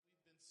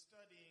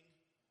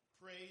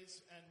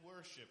praise and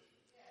worship.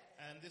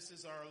 And this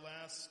is our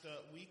last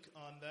week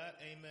on that.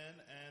 Amen.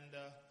 And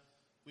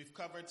we've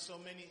covered so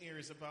many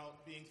areas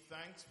about being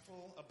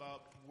thankful,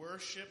 about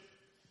worship.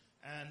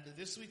 And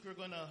this week we're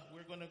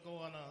gonna go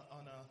on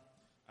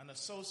an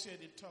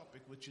associated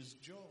topic, which is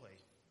joy.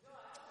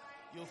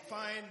 You'll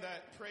find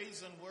that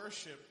praise and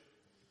worship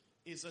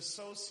is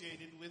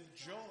associated with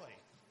joy.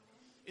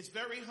 It's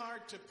very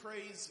hard to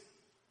praise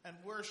and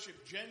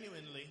worship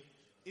genuinely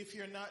if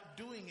you're not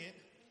doing it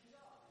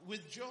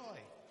with joy.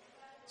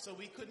 So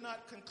we could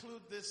not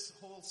conclude this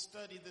whole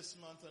study this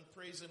month on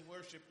praise and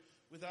worship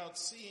without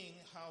seeing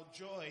how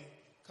joy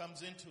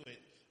comes into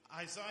it.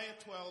 Isaiah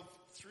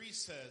 12:3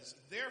 says,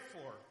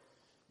 "Therefore,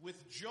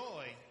 with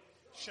joy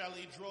shall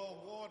he draw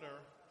water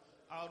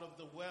out of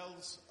the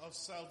wells of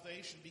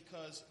salvation,"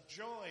 because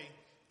joy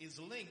is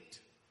linked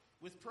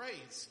with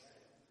praise.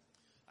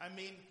 I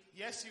mean,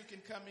 yes, you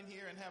can come in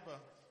here and have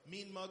a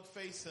mean mug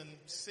face and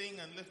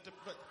sing and lift up,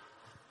 but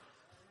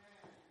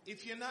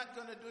if you're not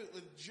going to do it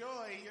with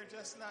joy,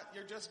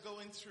 you're just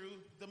going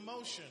through the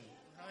motion,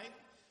 right?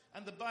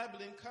 And the Bible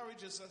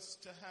encourages us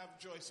to have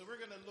joy. So we're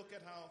going to look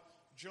at how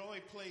joy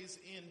plays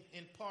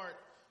in part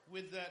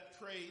with that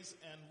praise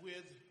and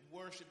with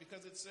worship,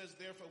 because it says,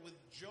 "Therefore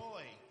with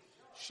joy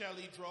shall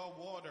he draw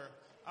water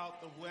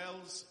out the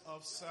wells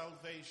of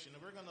salvation."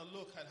 And we're going to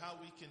look at how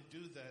we can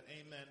do that.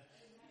 Amen.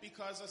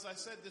 Because as I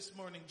said this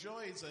morning,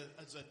 joy is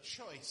a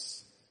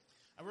choice.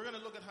 And we're going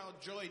to look at how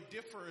joy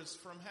differs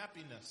from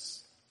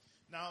happiness.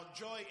 Now,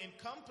 joy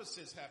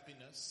encompasses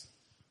happiness,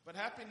 but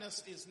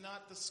happiness is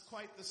not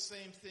quite the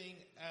same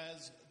thing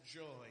as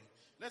joy.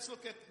 Let's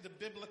look at the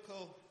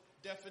biblical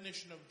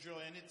definition of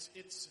joy, and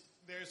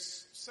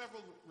there's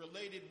several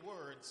related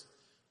words,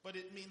 but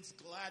it means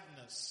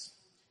gladness,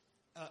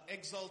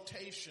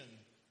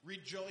 exaltation,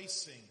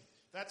 rejoicing.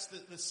 That's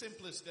the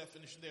simplest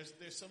definition.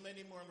 There's so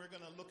many more, and we're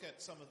going to look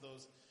at some of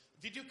those.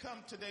 Did you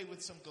come today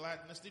with some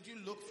gladness? Did you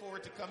look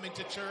forward to coming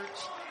to church?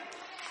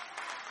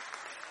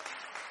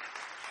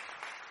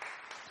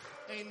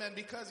 Amen.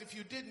 Because if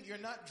you didn't, you're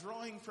not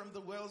drawing from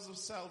the wells of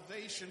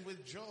salvation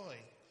with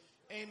joy.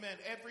 Amen.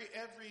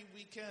 Every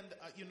weekend,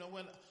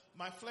 when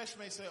my flesh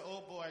may say,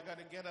 "Oh boy, I got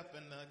to get up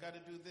and got to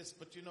do this,"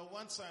 but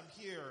once I'm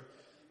here,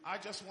 I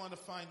just want to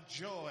find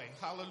joy.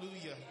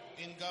 Hallelujah.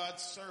 In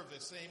God's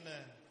service.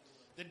 Amen.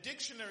 The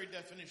dictionary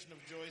definition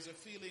of joy is a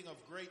feeling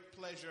of great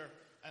pleasure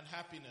and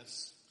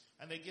happiness.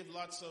 And they give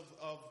lots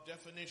of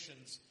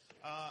definitions.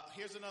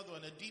 Here's another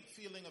one. A deep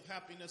feeling of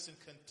happiness and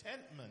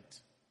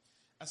contentment.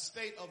 A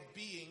state of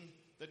being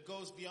that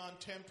goes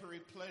beyond temporary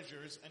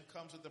pleasures and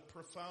comes with a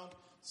profound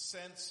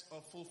sense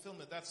of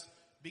fulfillment. That's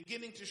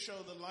beginning to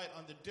show the light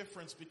on the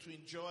difference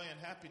between joy and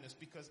happiness,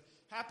 because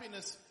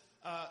happiness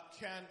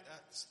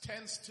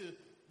tends to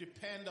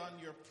depend on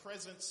your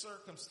present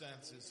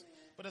circumstances.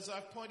 But as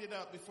I've pointed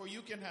out before,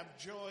 you can have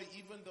joy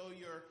even though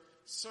your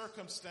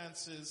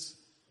circumstances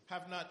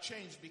have not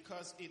changed,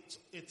 because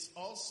it's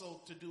also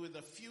to do with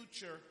a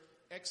future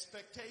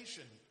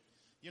expectation.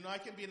 I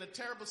can be in a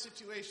terrible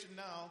situation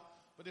now,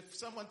 but if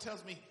someone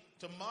tells me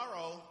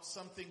tomorrow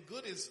something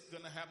good is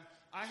going to happen,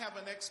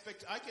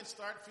 I can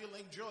start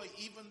feeling joy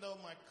even though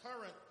my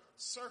current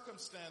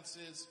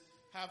circumstances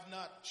have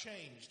not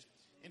changed.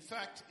 In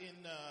fact,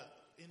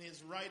 in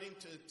his writing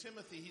to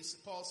Timothy,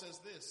 Paul says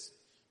this,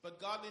 "But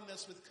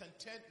godliness with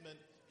contentment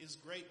is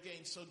great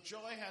gain." So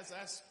joy has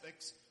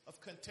aspects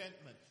of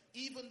contentment.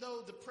 Even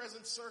though the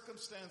present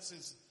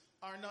circumstances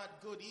are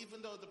not good,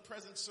 even though the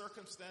present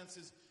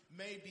circumstances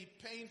may be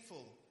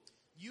painful,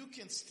 you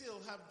can still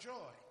have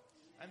joy.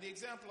 And the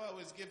example I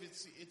always give,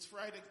 it's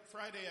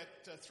Friday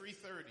at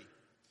 3:30.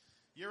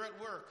 You're at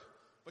work,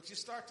 but you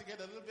start to get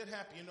a little bit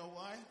happy. You know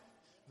why?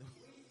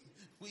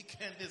 The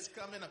weekend is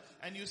coming up,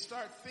 and you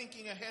start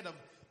thinking ahead of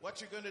what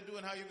you're going to do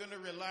and how you're going to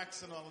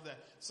relax and all of that.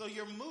 So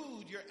your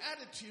mood, your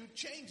attitude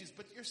changes,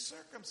 but your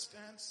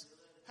circumstance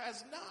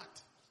has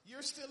not.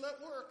 You're still at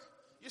work.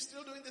 You're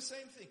still doing the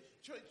same thing.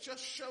 It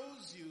just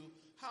shows you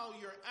how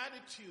your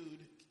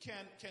attitude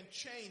can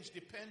change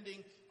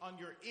depending on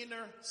your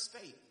inner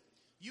state.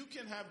 You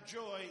can have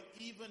joy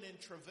even in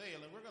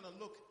travail, and we're going to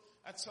look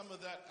at some of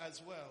that as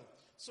well.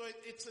 So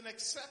it's an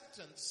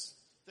acceptance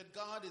that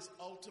God is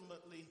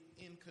ultimately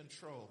in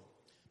control.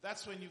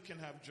 That's when you can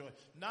have joy.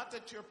 Not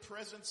that your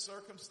present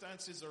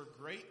circumstances are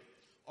great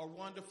or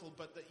wonderful,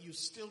 but that you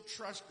still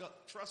trust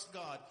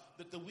God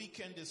that the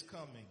weekend is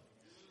coming.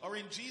 Or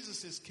in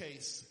Jesus'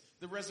 case,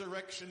 the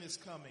resurrection is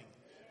coming.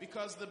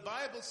 Because the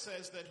Bible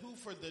says that who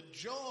for the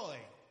joy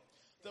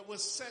that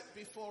was set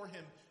before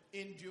him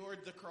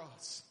endured the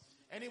cross.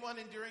 Anyone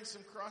enduring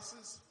some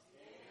crosses?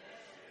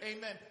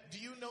 Amen. Do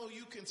you know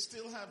you can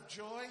still have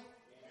joy?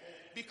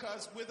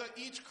 Because with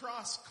each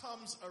cross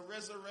comes a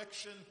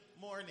resurrection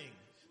morning.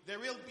 There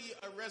will be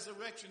a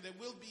resurrection. There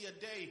will be a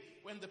day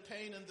when the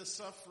pain and the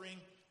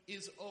suffering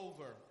is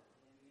over.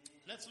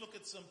 Let's look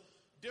at some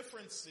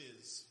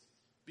differences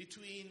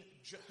between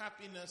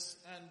happiness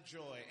and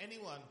joy.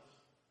 Anyone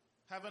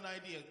have an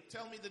idea?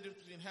 Tell me the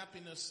difference between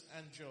happiness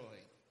and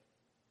joy.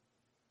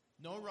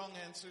 No wrong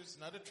answers,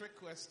 not a trick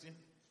question.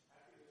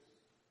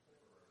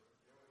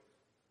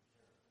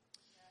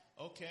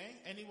 Okay.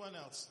 Anyone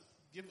else?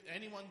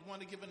 Anyone want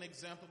to give an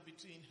example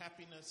between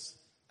happiness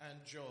and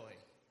joy?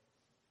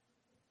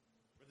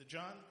 Brother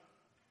John?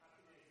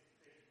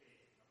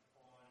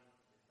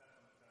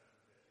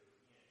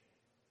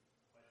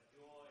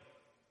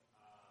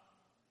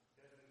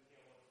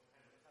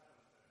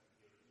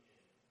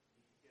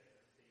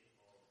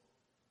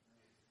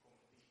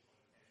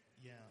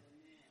 Yeah.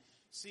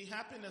 See,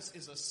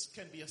 happiness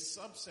can be a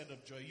subset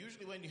of joy.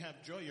 Usually when you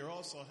have joy, you're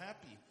also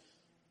happy.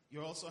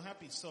 You're also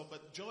happy.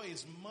 But joy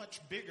is much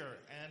bigger.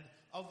 And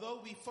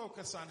although we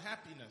focus on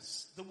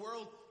happiness, the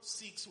world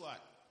seeks what?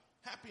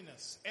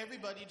 Happiness.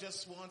 Everybody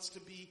just wants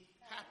to be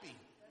happy.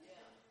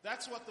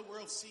 That's what the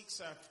world seeks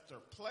after.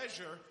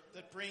 Pleasure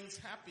that brings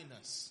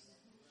happiness.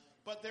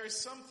 But there is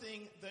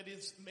something that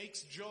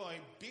makes joy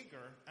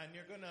bigger. And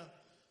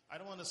I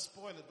don't want to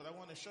spoil it, but I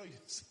want to show you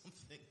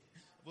something.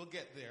 We'll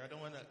get there. I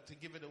don't want to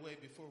give it away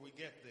before we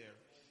get there.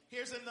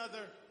 Here's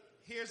another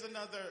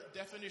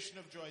definition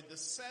of joy. The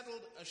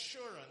settled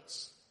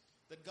assurance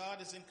that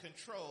God is in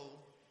control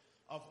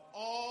of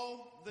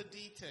all the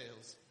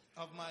details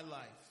of my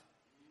life.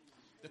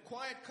 The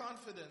quiet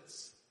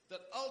confidence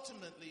that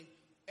ultimately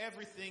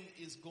everything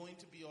is going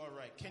to be all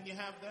right. Can you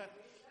have that?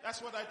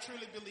 That's what I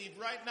truly believe.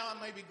 Right now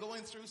I may be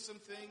going through some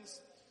things.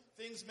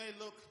 Things may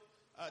look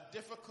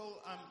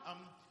difficult.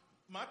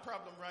 My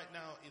problem right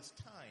now is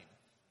time.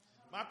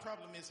 My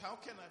problem is how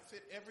can I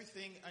fit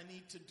everything I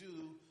need to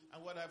do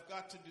and what I've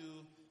got to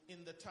do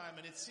in the time?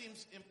 And it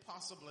seems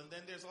impossible. And then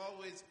there's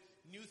always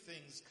new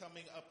things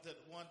coming up that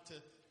want to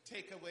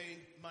take away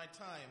my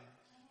time.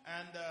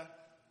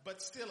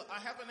 But still,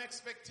 I have an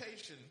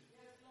expectation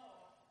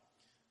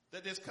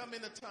that there's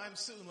coming a time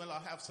soon when I'll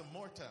have some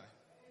more time.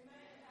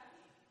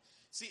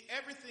 See,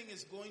 everything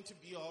is going to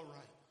be all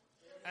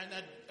right.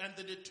 And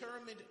the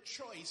determined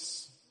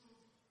choice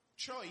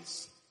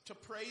to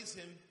praise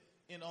Him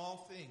in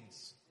all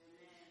things.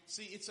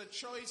 See, it's a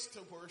choice to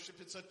worship.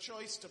 It's a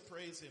choice to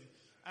praise Him.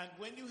 And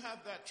when you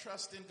have that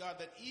trust in God,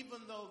 that even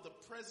though the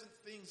present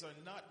things are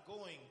not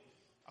going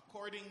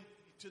according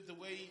to the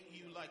way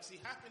you like. See,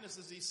 happiness,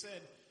 as he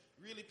said,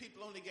 really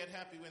people only get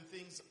happy when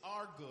things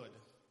are good.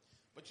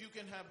 But you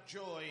can have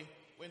joy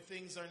when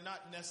things are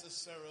not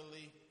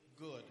necessarily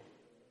good.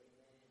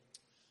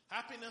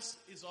 Happiness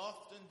is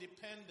often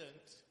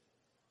dependent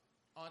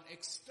on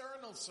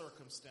external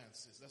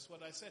circumstances. That's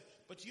what I said.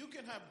 But you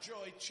can have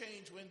joy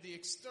change when the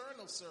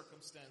external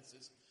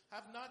circumstances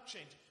have not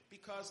changed,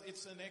 because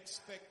it's an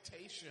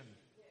expectation.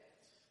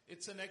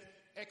 It's an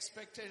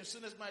expectation. As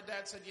soon as my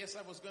dad said, yes,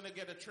 I was going to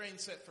get a train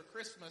set for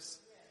Christmas,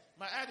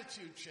 my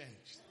attitude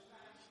changed.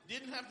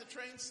 Didn't have the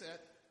train set,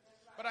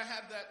 but I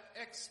had that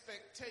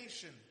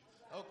expectation.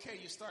 Okay,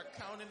 you start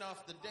counting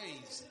off the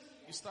days.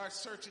 You start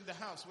searching the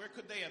house. Where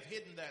could they have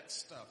hidden that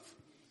stuff?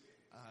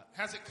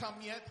 Has it come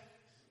yet?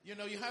 You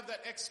know, you have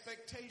that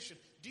expectation.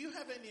 Do you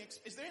have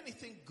is there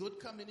anything good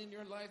coming in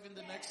your life in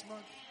the next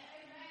month?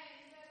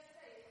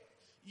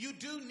 You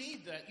do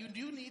need that. You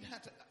do need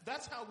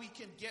that's how we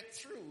can get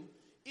through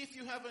if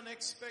you have an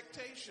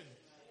expectation.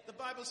 The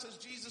Bible says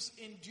Jesus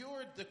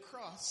endured the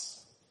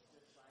cross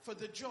for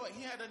the joy.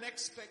 He had an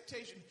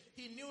expectation.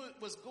 He knew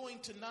it was going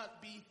to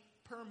not be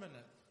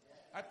permanent.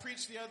 I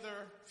preached the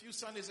other few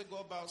Sundays ago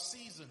about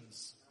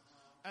seasons.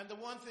 And the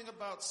one thing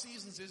about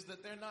seasons is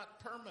that they're not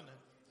permanent.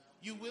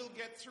 You will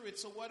get through it.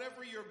 So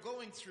whatever you're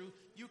going through,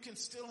 you can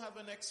still have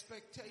an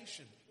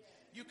expectation.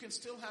 You can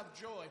still have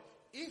joy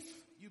if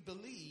you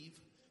believe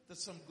that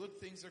some good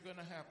things are going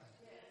to happen.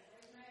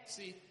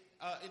 See,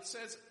 it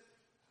says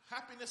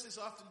happiness is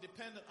often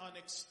dependent on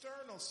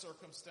external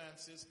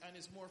circumstances and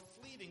is more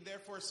fleeting.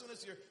 Therefore, as soon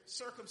as your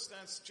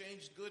circumstance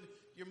changes,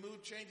 your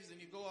mood changes and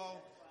you go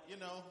all,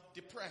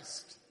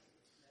 depressed.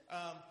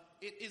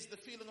 It is the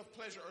feeling of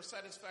pleasure or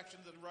satisfaction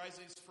that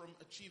arises from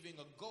achieving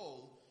a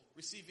goal,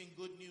 receiving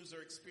good news,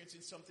 or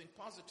experiencing something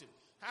positive.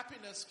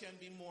 Happiness can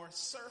be more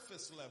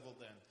surface level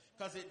then,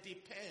 because it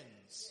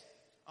depends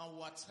on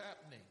what's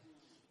happening,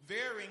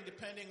 varying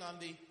depending on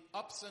the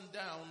ups and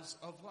downs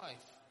of life.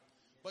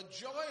 But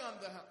joy,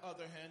 on the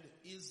other hand,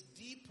 is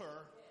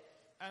deeper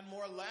and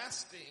more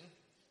lasting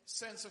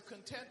sense of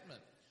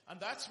contentment. And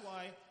that's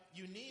why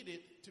you need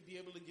it to be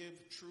able to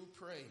give true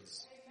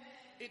praise.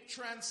 It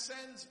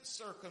transcends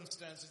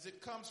circumstances.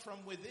 It comes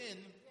from within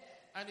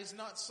and is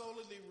not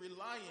solely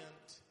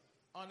reliant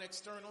on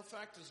external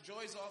factors.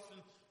 Joy is often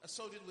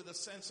associated with a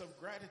sense of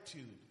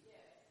gratitude.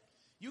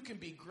 You can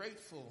be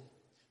grateful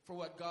for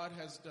what God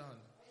has done.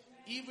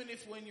 Even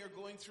if when you're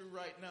going through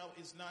right now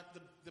is not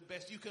the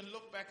best, you can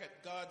look back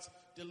at God's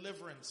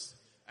deliverance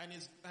and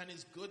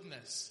his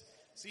goodness.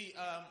 See,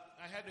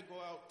 I had to go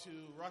out to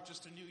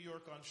Rochester, New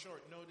York on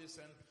short notice,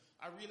 and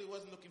I really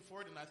wasn't looking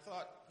forward, and I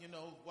thought,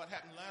 what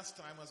happened last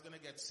time, I was going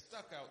to get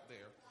stuck out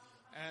there.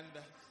 And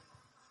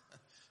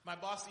my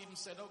boss even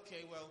said,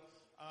 okay, well,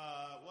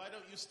 why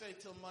don't you stay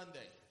till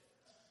Monday?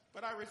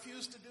 But I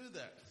refused to do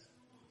that.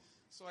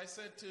 So I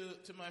said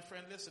to my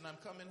friend, listen, I'm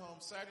coming home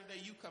Saturday,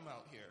 you come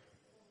out here.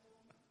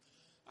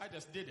 I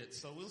just did it,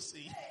 so we'll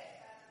see.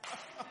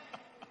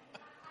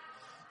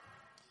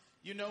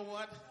 You know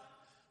what?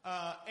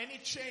 Any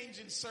change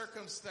in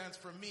circumstance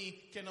for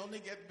me can only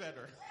get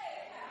better.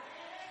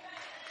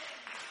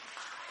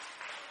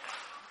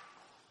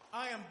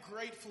 I am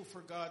grateful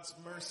for God's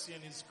mercy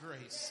and His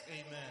grace.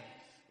 Amen.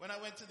 When I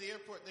went to the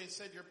airport, they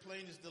said your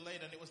plane is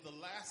delayed, and it was the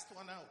last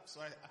one out.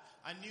 So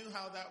I knew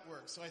how that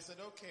worked. So I said,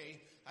 okay.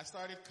 I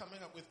started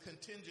coming up with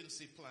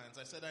contingency plans.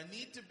 I said, I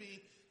need to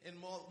be in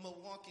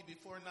Milwaukee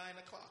before 9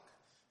 o'clock.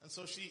 And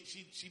so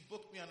she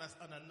booked me on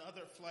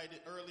another flight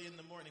early in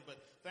the morning, but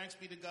thanks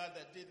be to God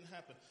that didn't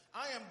happen.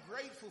 I am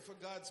grateful for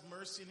God's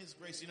mercy and His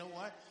grace. You know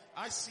what?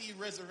 I see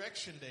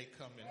Resurrection Day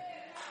coming.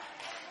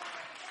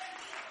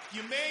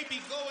 You may be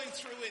going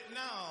through it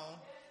now,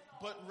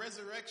 but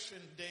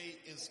Resurrection Day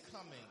is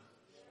coming.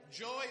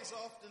 Joy is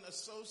often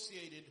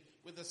associated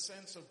with a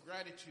sense of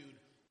gratitude,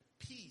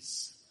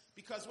 peace.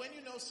 Because when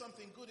you know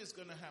something good is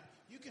going to happen,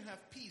 you can have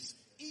peace,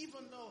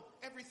 even though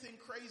everything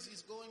crazy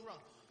is going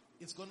wrong.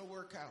 It's going to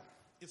work out.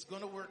 It's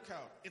going to work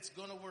out. It's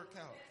going to work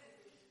out.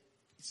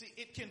 You see,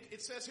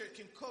 it says here it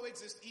can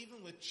coexist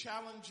even with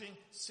challenging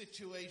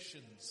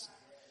situations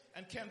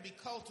and can be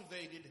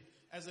cultivated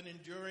as an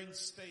enduring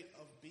state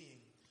of being.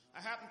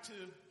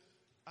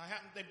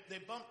 They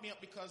bumped me up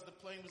because the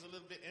plane was a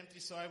little bit empty,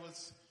 so I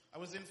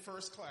was in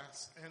first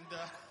class. And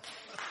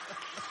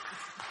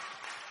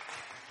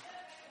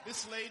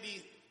this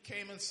lady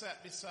came and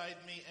sat beside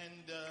me,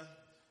 and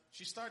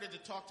she started to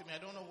talk to me.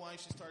 I don't know why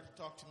she started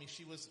to talk to me.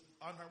 She was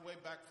on her way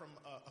back from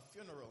a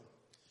funeral,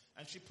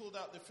 and she pulled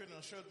out the funeral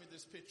and showed me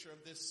this picture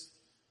of this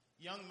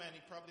young man.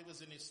 He probably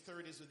was in his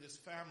 30s with his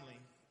family,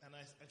 and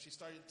she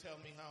started to tell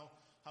me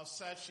how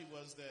sad she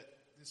was that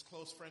this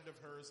close friend of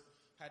hers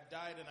had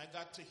died, and I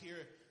got to hear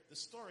the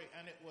story,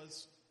 and it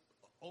was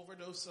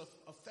overdose of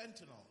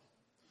fentanyl.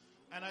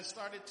 And I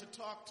started to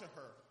talk to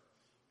her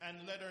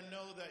and let her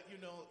know that,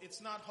 it's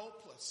not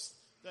hopeless,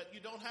 that you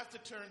don't have to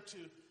turn to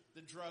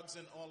the drugs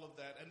and all of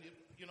that. And,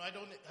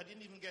 I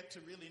didn't even get to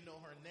really know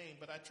her name,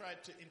 but I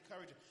tried to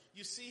encourage her.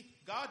 You see,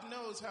 God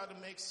knows how to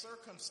make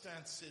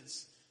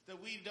circumstances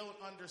that we don't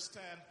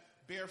understand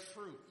bear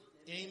fruit.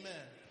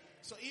 Amen.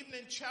 So even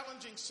in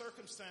challenging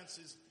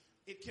circumstances,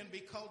 it can be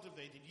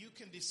cultivated. You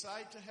can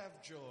decide to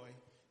have joy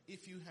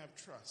if you have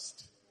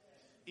trust.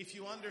 If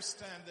you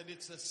understand that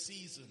it's a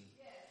season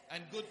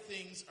and good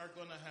things are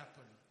going to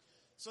happen.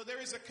 So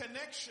there is a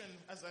connection,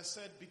 as I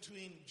said,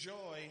 between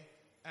joy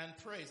and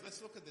praise.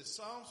 Let's look at this.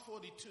 Psalms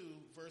 42,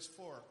 verse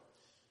 4.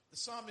 The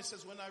psalmist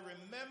says, when I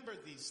remember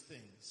these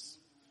things,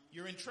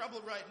 you're in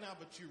trouble right now,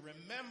 but you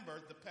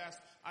remember the past.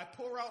 I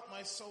pour out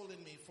my soul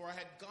in me, for I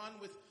had gone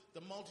with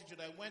the multitude.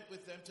 I went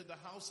with them to the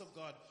house of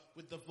God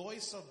with the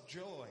voice of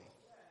joy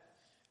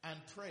and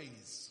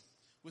praise,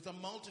 with a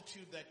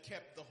multitude that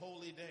kept the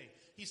holy day.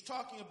 He's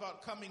talking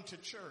about coming to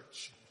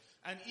church.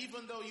 And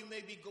even though you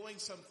may be going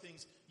some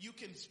things, you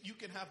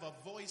can have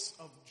a voice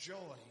of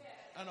joy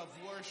and of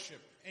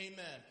worship.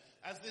 Amen.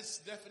 As this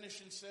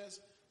definition says,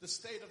 the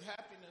state of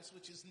happiness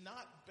which is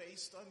not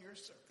based on your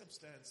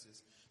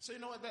circumstances. So you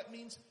know what that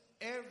means?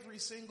 Every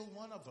single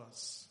one of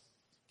us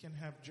can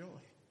have joy.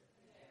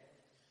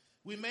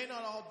 We may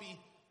not all be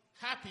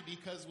happy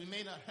because we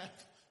may not have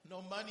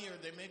no money or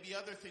there may be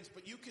other things,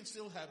 but you can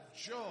still have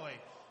joy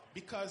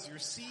because your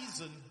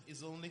season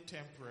is only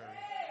temporary.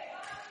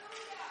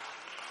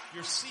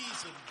 Your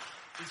season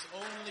is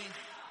only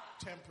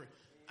temporary.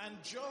 And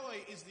joy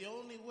is the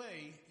only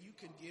way you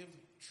can give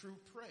true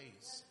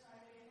praise.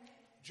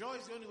 Joy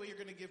is the only way you're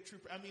going to give true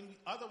praise. I mean,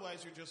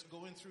 otherwise you're just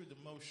going through the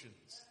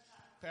motions.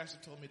 Pastor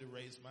told me to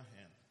raise my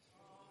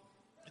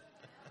hand.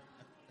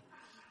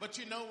 But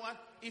you know what?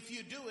 If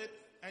you do it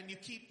and you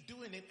keep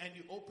doing it and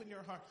you open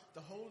your heart,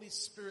 the Holy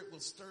Spirit will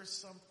stir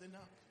something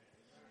up.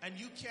 And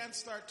you can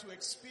start to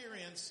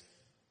experience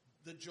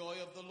the joy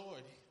of the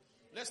Lord.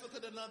 Let's look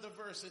at another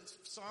verse. It's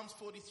Psalms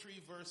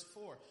 43, verse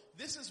 4.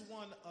 This is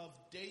one of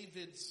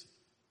David's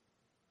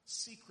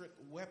secret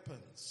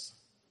weapons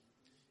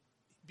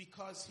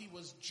because he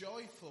was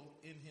joyful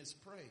in his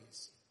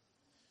praise.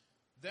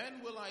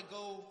 Then will I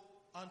go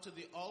unto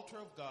the altar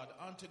of God,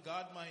 unto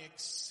God my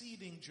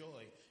exceeding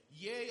joy.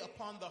 Yea,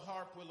 upon the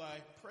harp will I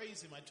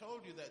praise him. I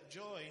told you that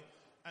joy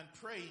and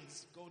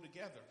praise go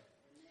together.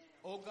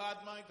 O God,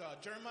 my God.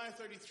 Jeremiah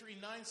 33,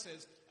 9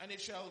 says, and it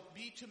shall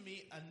be to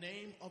me a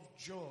name of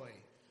joy,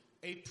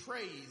 a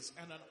praise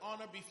and an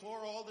honor before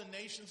all the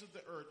nations of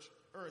the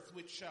earth,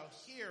 which shall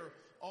hear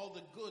all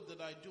the good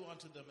that I do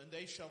unto them. And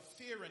they shall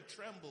fear and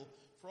tremble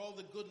for all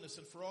the goodness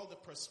and for all the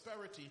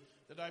prosperity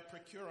that I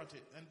procure unto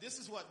it. And this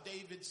is what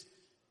David's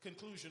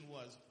conclusion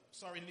was.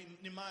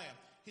 Nehemiah.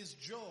 His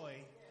joy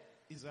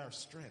is our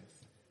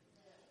strength.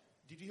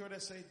 Did you hear what I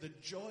say? The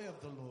joy of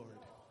the Lord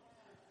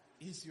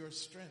is your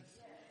strength.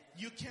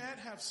 You can't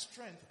have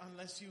strength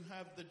unless you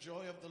have the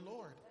joy of the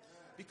Lord,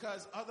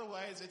 because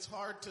otherwise it's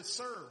hard to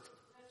serve.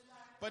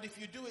 But if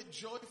you do it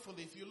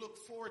joyfully, if you look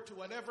forward to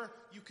whatever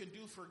you can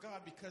do for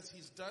God because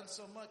he's done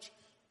so much,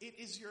 it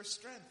is your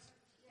strength.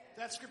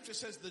 That scripture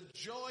says the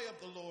joy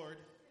of the Lord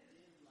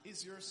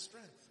is your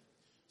strength.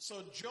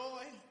 So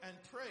joy and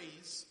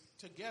praise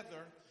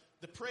together,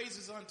 the praise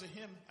is unto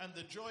him and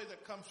the joy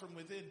that comes from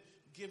within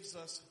gives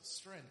us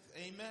strength.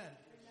 Amen.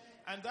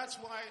 And that's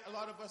why a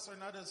lot of us are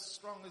not as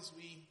strong as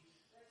we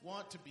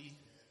want to be,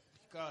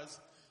 because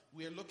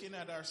we are looking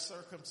at our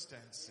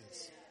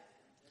circumstances.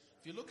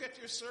 If you look at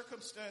your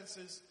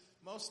circumstances,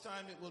 most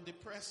time it will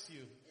depress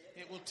you.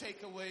 It will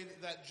take away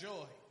that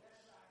joy.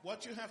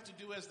 What you have to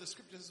do, as the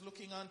scripture is,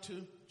 looking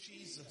unto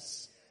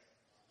Jesus.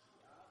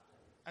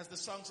 As the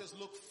song says,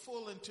 look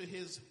full into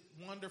his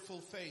wonderful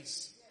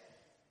face.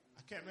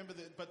 I can't remember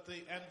the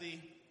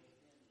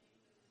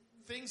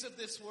things of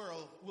this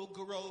world will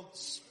grow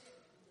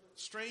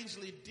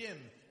strangely dim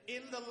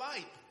in the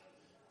light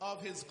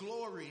of his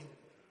glory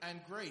and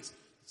grace.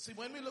 See,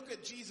 when we look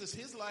at Jesus,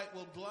 his light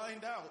will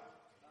blind out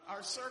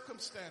our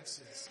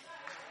circumstances.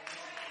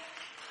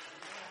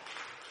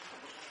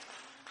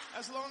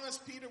 As long as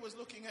Peter was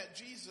looking at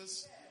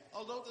Jesus,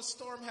 although the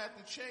storm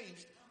hadn't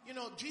changed,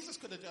 Jesus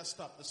could have just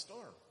stopped the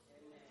storm.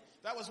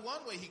 That was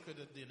one way he could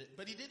have did it,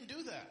 but he didn't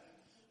do that.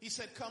 He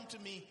said, come to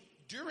me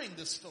during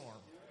the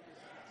storm.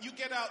 You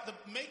get out,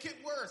 make it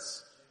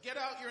worse. Get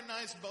out your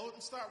nice boat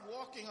and start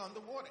walking on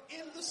the water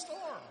in the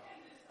storm.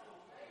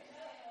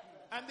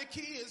 And the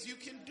key is you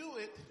can do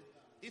it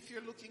if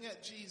you're looking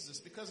at Jesus.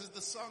 Because as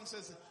the song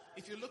says,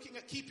 if you're looking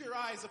at, keep your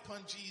eyes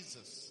upon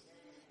Jesus.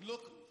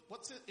 Look,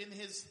 what's it in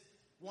his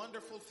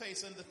wonderful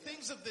face, and the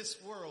things of this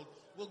world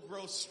will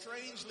grow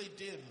strangely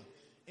dim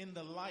in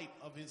the light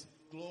of his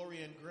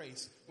glory and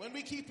grace. When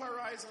we keep our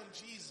eyes on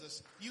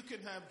Jesus, you can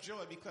have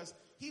joy, because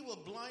he will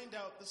blind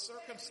out the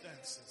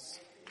circumstances.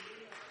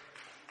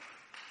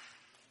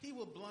 He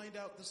will blind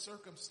out the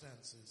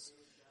circumstances.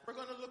 We're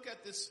going to look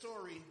at this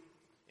story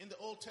in the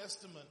Old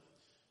Testament.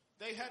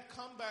 They had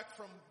come back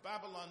from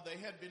Babylon. They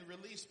had been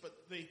released, but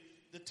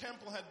the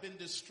temple had been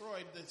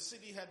destroyed. The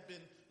city had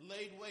been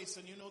laid waste.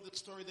 And you know the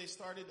story. They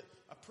started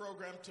a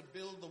program to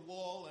build the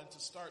wall and to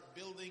start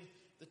building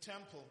the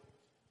temple.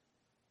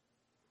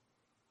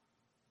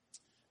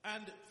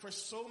 And for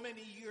so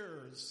many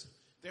years,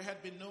 there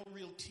had been no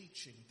real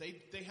teaching.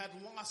 They had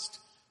lost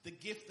the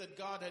gift that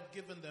God had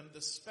given them,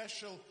 the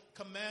special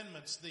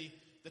commandments, the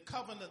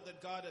covenant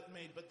that God had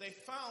made. But they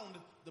found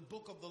the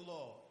book of the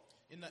law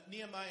in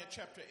Nehemiah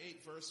chapter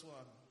 8, verse 1.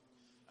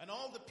 And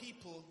all the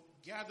people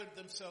gathered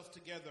themselves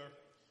together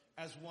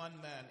as one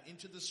man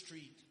into the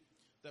street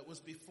that was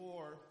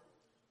before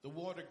the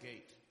water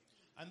gate.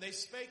 And they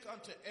spake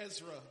unto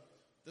Ezra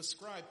the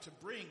scribe to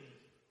bring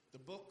the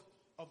book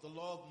of the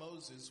law of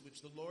Moses,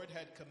 which the Lord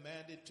had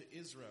commanded to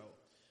Israel.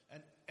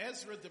 And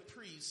Ezra the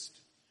priest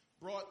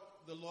brought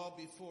the law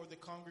before the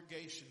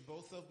congregation,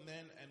 both of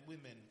men and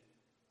women,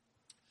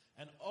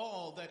 and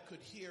all that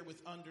could hear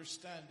with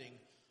understanding,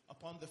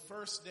 upon the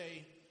first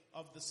day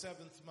of the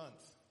 7th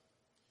month.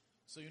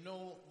 So you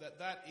know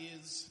that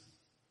is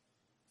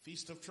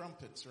Feast of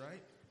Trumpets,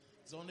 right?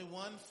 There's only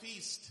one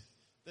feast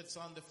that's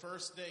on the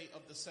first day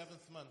of the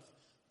 7th month,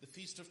 the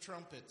Feast of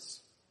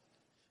Trumpets.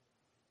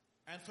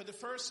 And for the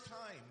first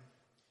time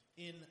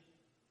in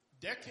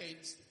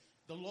decades,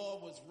 the law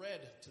was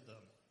read to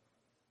them.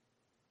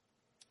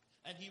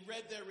 And he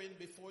read therein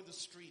before the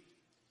street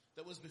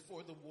that was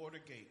before the water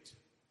gate,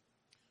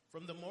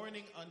 from the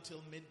morning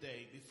until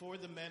midday, before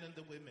the men and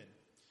the women.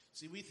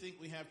 See, we think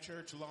we have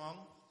church long.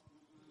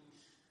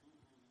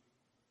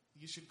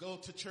 You should go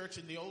to church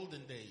in the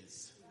olden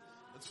days.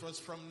 It was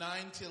from 9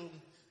 till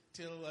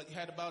you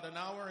had about an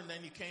hour, and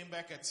then you came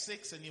back at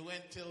 6 and you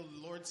went till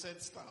the Lord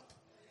said stop.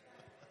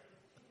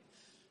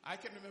 I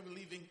can remember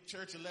leaving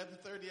church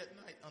 11:30 at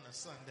night on a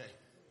Sunday.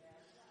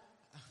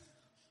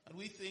 And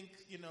we think,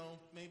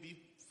 maybe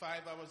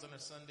 5 hours on a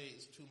Sunday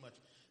is too much.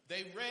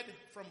 They read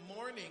from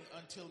morning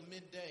until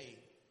midday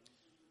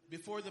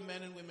before the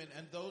men and women,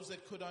 and those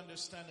that could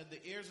understand, and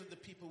the ears of the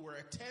people were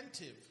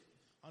attentive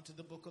unto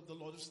the book of the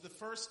law. This is the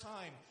first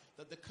time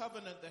that the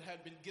covenant that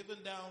had been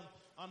given down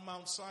on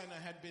Mount Sinai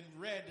had been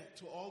read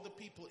to all the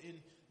people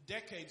in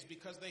decades,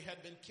 because they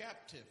had been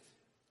captive.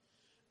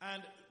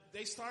 And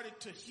they started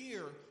to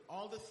hear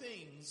all the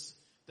things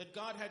that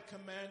God had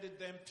commanded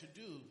them to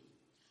do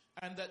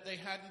and that they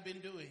hadn't been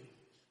doing.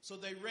 So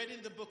they read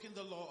in the book in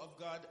the law of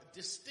God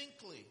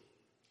distinctly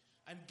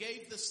and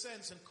gave the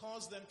sense and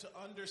caused them to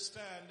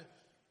understand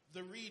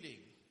the reading.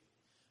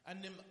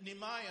 And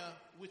Nehemiah,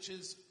 which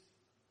is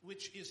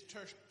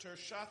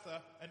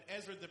Tershatha, and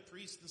Ezra the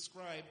priest, the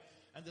scribe,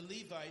 and the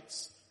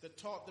Levites that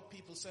taught the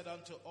people, said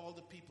unto all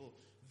the people,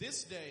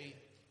 this day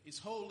is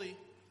holy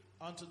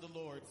unto the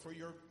Lord for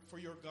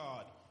your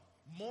God.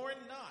 Mourn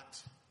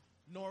not,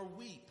 nor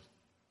weep.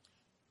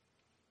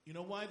 You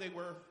know why they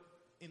were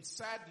in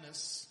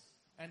sadness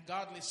and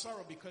godly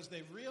sorrow? Because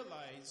they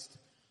realized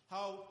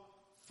how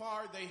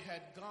far they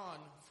had gone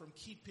from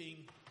keeping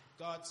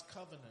God's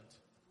covenant.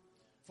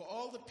 For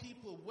all the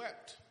people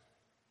wept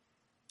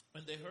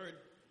when they heard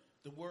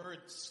the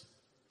words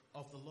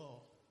of the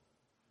law.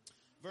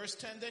 Verse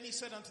 10, then he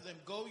said unto them,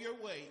 go your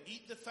way,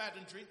 eat the fat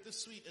and drink the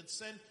sweet, and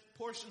send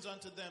portions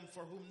unto them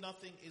for whom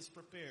nothing is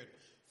prepared.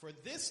 For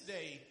this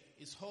day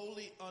is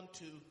holy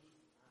unto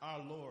our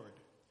Lord.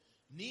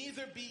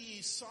 Neither be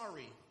ye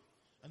sorry.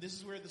 And this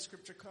is where the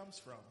scripture comes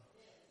from.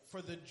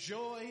 For the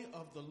joy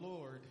of the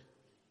Lord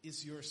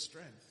is your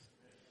strength.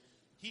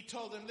 He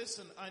told them,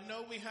 listen, I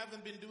know we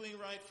haven't been doing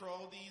right for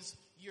all these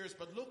years,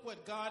 but look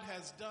what God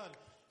has done.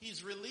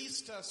 He's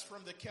released us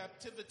from the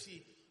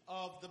captivity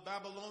of the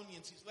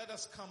Babylonians. He's let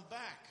us come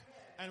back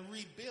and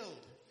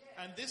rebuild.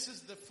 And this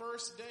is the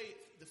first day,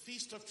 the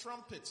Feast of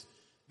Trumpets.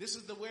 This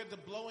is where the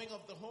blowing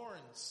of the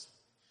horns.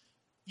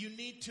 You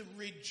need to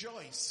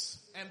rejoice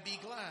and be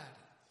glad,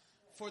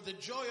 for the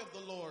joy of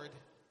the Lord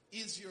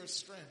is your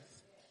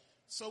strength.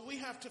 So we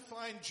have to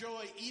find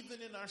joy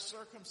even in our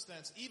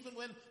circumstance. Even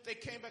when they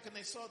came back and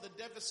they saw the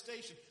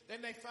devastation,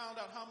 then they found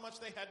out how much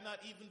they had not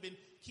even been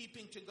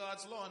keeping to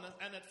God's law.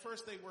 And at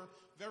first they were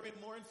very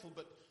mournful.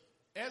 But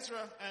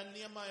Ezra and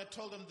Nehemiah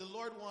told them, the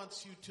Lord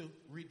wants you to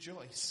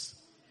rejoice.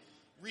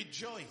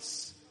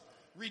 Rejoice.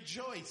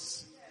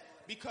 Rejoice.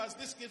 Because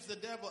this gives the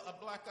devil a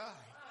black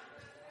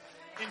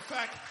eye. In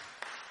fact,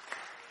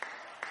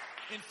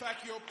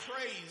 your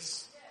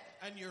praise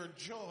and your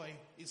joy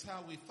is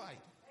how we fight.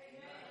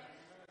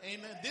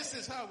 Amen. This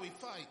is how we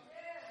fight.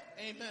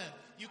 Amen.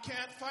 You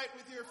can't fight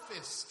with your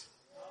fist,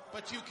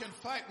 but you can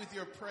fight with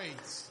your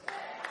praise.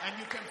 And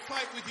you can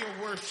fight with your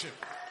worship.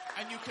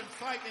 And you can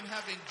fight in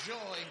having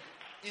joy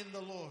in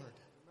the Lord.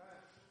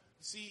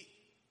 See,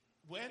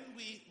 when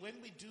we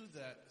do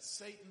that,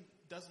 Satan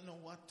doesn't know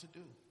what to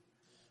do.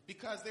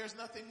 Because there's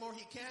nothing more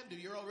he can do.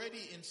 You're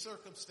already in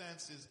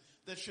circumstances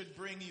that should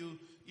bring you,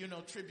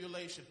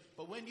 tribulation.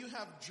 But when you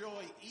have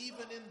joy,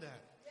 even in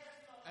that,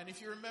 and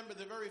if you remember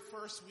the very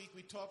first week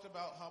we talked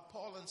about how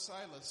Paul and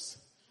Silas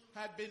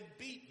had been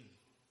beaten.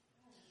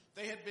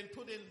 They had been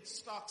put in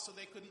stocks so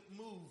they couldn't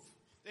move.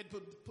 They'd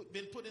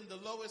been put in the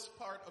lowest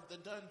part of the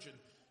dungeon.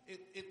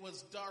 It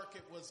was dark,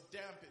 it was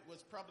damp, it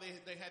was probably,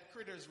 they had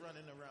critters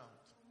running around.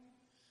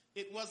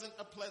 It wasn't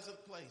a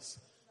pleasant place.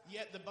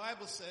 Yet the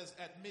Bible says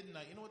at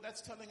midnight, you know what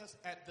that's telling us?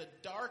 At the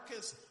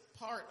darkest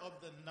part of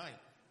the night,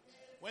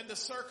 when the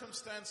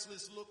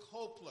circumstances look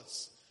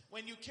hopeless,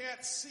 when you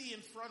can't see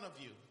in front of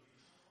you,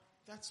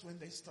 that's when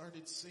they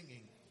started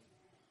singing.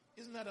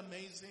 Isn't that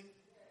amazing?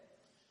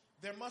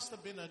 There must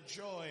have been a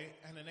joy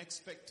and an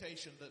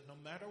expectation that no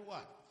matter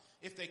what,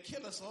 if they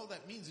kill us, all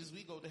that means is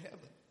we go to heaven.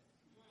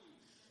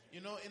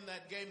 You know, in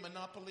that game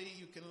Monopoly,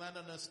 you can land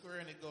on a square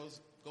and it goes,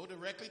 go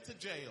directly to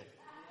jail.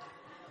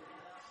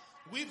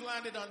 We've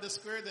landed on the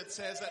square that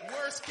says that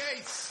worst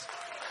case,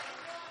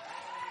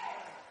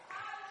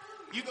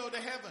 you go to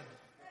heaven.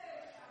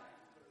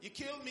 You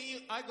kill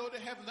me, I go to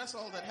heaven. That's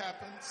all that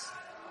happens.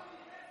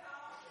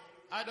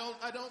 I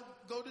don't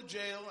go to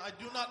jail. I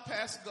do not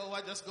pass go.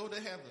 I just go to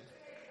heaven.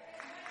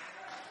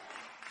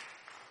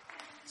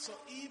 So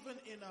even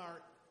in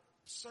our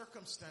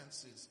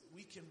circumstances,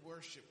 we can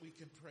worship, we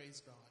can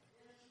praise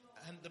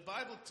God. And the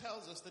Bible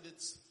tells us that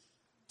it's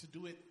to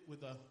do it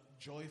with a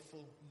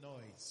joyful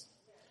noise.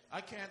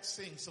 I can't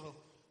sing, so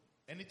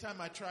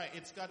anytime I try,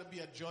 it's got to be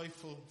a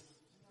joyful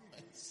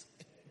noise.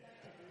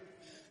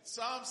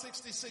 Psalm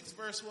 66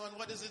 verse 1,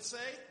 what does it say?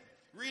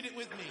 Read it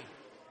with me.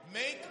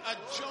 Make a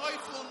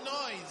joyful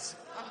noise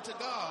unto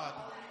God,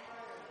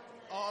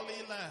 all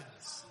ye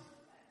lands.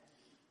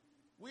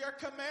 We are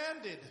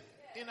commanded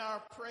in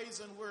our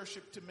praise and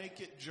worship to make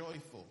it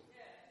joyful.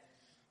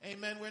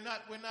 Amen. We're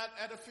not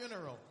at a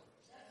funeral.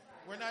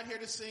 We're not here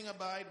to sing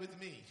Abide with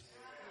Me.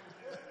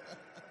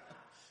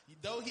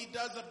 Though he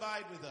does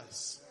abide with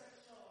us.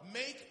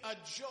 Make a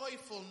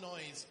joyful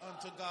noise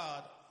unto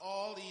God,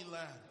 all ye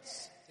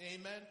lands.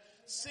 Amen.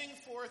 Sing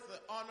forth the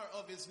honor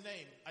of his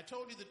name. I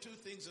told you the two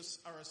things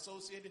are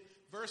associated.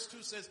 Verse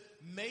 2 says,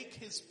 make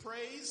his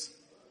praise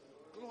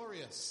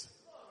glorious.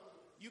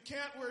 You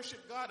can't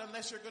worship God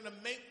unless you're going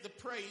to make the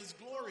praise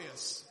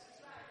glorious.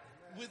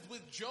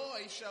 With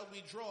joy shall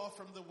we draw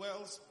from the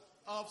wells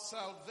of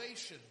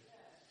salvation.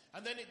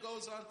 And then it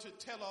goes on to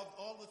tell of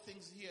all the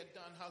things he had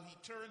done, how he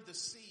turned the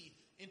sea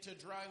into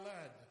dry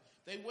land.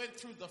 They went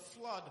through the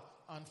flood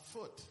on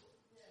foot.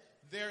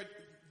 There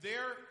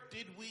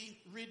did we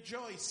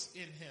rejoice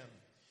in him.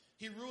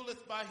 He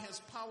ruleth by his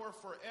power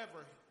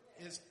forever.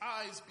 His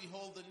eyes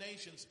behold the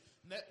nations.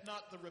 Let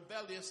not the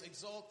rebellious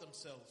exalt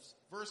themselves.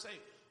 Verse 8,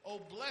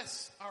 oh,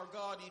 bless our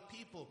God, ye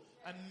people,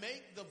 and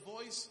make the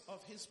voice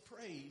of his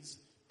praise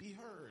be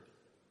heard.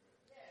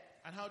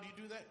 And how do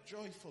you do that?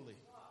 Joyfully.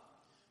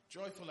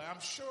 Joyfully.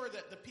 I'm sure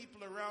that the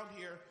people around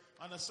here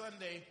on a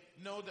Sunday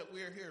know that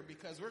we're here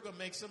because we're going to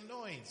make some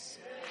noise.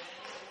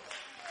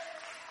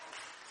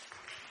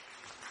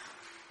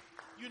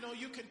 You know,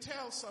 you can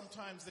tell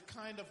sometimes the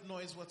kind of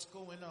noise what's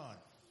going on.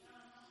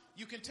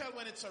 You can tell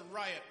when it's a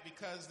riot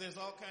because there's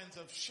all kinds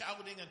of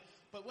shouting,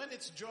 but when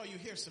it's joy, you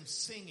hear some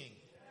singing.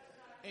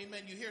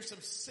 Amen. You hear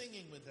some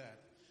singing with that.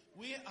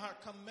 We are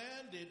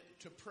commanded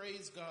to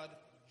praise God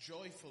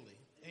joyfully.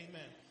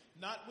 Amen.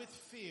 Not with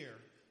fear,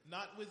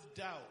 not with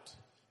doubt,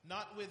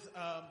 not with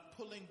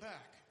pulling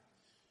back.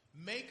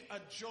 Make a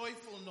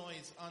joyful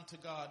noise unto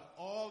God,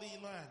 all ye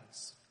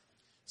lands.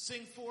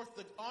 Sing forth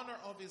the honor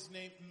of his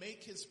name.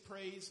 Make his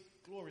praise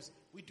glorious.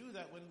 We do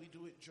that when we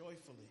do it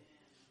joyfully.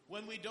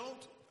 When we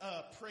don't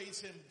praise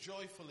him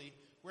joyfully,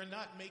 we're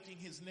not making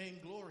his name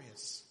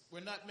glorious. We're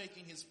not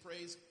making his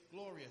praise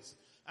glorious.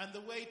 And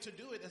the way to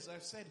do it, as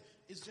I've said,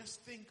 is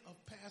just think of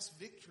past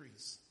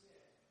victories.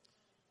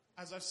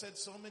 As I've said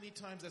so many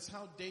times, that's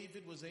how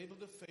David was able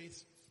to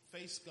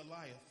face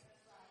Goliath.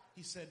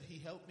 He said, he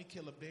helped me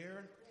kill a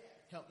bear,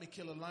 helped me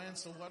kill a lion.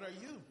 So what are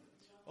you?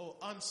 Oh,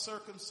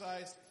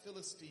 uncircumcised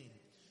Philistine.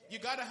 You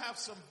got to have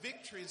some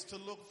victories to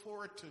look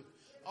forward to.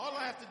 All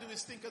I have to do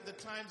is think of the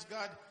times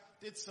God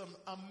did some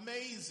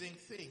amazing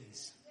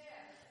things.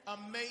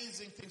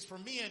 Amazing things for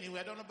me anyway.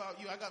 I don't know about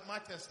you. I got my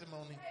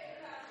testimony.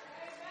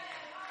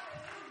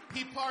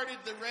 He parted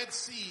the Red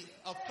Sea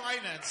of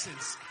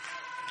finances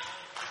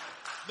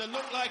that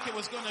looked like it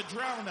was going to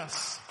drown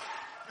us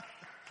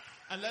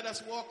and let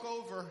us walk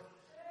over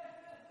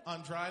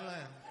on dry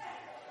land.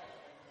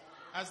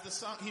 As the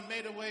song, he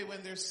made a way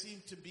when there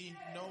seemed to be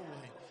no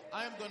way.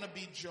 I am going to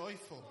be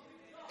joyful.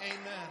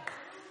 Amen.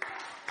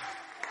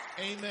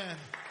 Amen.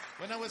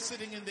 When I was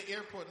sitting in the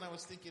airport and I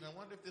was thinking, I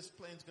wonder if this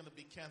plane's going to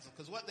be canceled.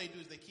 Because what they do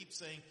is they keep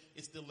saying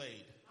it's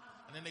delayed.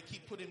 And then they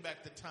keep putting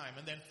back the time.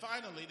 And then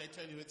finally they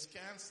tell you it's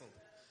canceled.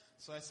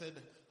 So I said,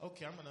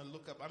 okay, I'm going to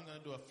look up. I'm going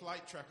to do a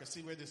flight tracker,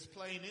 see where this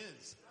plane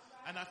is.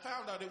 And I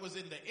found out it was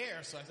in the air.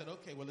 So I said,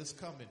 okay, well, it's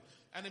coming.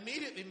 And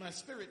immediately my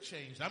spirit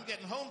changed. I'm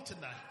getting home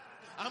tonight.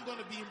 I'm going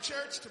to be in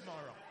church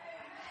tomorrow.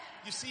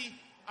 You see,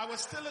 I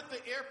was still at the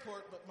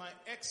airport, but my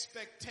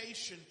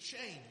expectation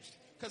changed.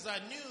 Because I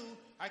knew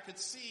I could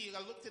see,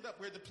 I looked it up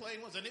where the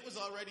plane was, and it was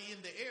already in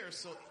the air.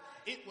 So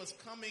it was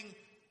coming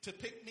to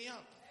pick me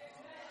up.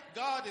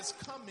 God is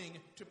coming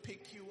to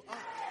pick you up.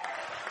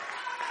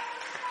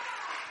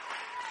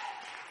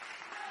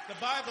 The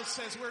Bible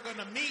says we're going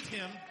to meet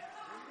him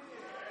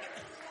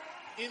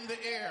in the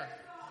air.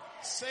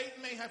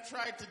 Satan may have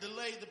tried to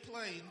delay the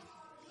plane,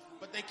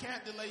 but they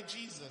can't delay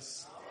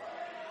Jesus.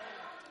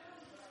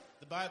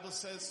 The Bible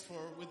says, for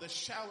with a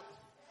shout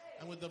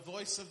and with the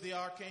voice of the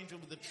archangel,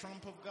 with the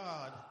trump of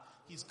God,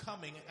 he's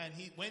coming. And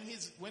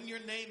when your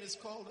name is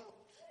called up,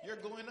 you're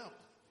going up.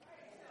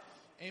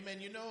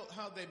 Amen. You know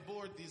how they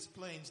board these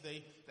planes?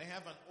 They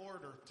have an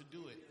order to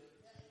do it.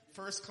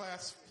 First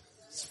class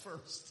is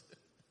first.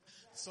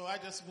 So I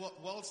just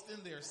waltzed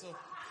in there. So,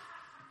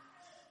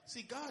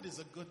 see, God is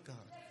a good God.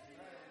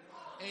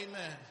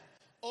 Amen.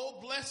 Oh,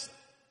 bless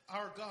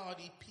our God,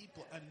 ye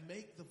people, and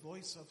make the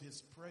voice of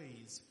his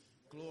praise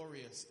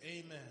glorious.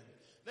 Amen.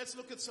 Let's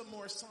look at some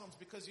more Psalms,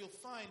 because you'll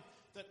find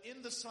that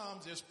in the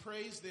Psalms there's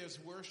praise, there's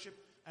worship,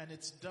 and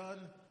it's done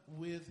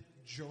with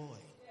joy.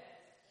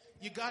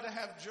 You got to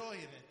have joy in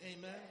it.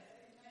 Amen.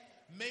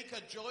 Make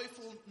a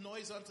joyful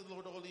noise unto the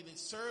Lord, all ye.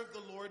 Serve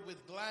the Lord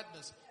with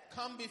gladness.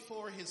 Come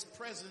before his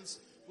presence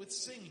with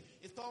singing.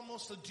 It's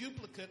almost a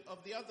duplicate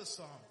of the other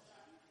psalm.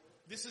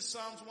 This is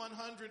Psalms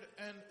 100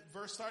 and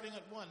verse starting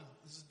at 1.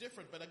 This is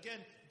different, but again,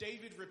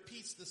 David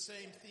repeats the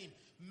same theme.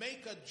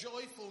 Make a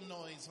joyful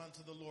noise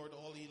unto the Lord,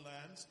 all ye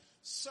lands.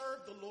 Serve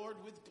the Lord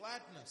with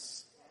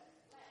gladness.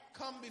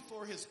 Come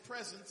before his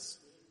presence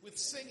with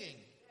singing.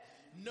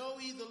 Know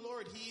ye the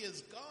Lord, he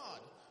is God.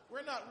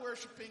 We're not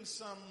worshiping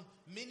some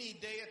mini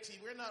deity.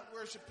 We're not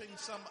worshiping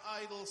some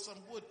idol, some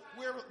wood.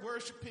 We're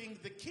worshiping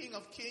the King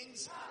of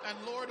Kings and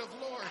Lord of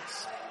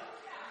Lords.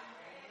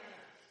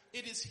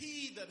 It is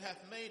he that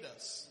hath made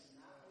us,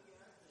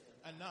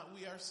 and not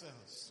we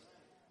ourselves.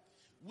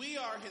 We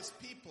are his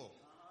people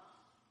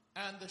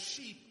and the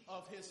sheep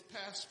of his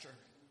pasture.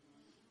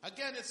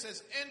 Again it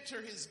says,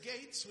 enter his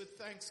gates with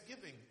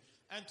thanksgiving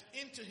and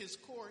into his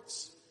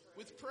courts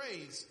with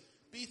praise.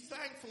 Be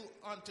thankful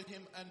unto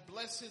him and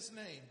bless his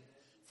name.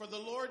 For the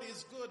Lord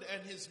is good,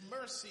 and his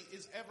mercy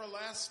is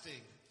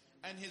everlasting,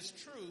 and his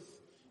truth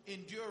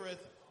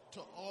endureth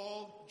to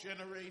all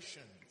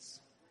generations.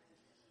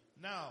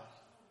 Now,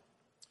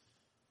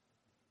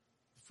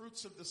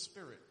 fruits of the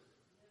Spirit.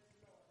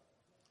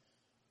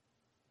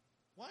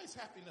 Why is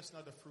happiness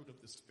not a fruit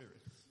of the Spirit?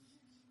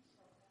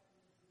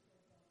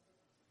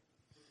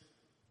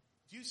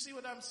 Do you see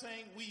what I'm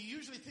saying? We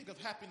usually think of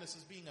happiness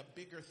as being a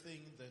bigger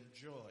thing than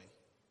joy.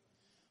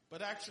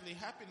 But actually,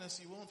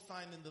 happiness you won't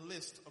find in the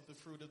list of the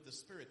fruit of the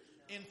Spirit.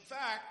 In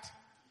fact,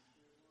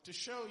 to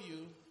show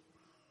you,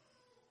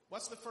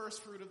 what's the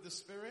first fruit of the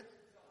Spirit?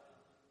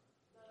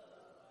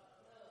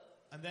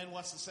 And then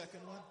what's the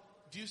second one?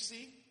 Do you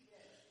see?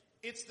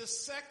 It's the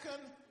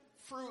second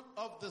fruit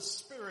of the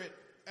Spirit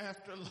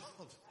after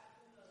love.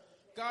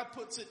 God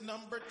puts it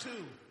number 2.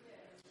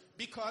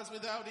 Because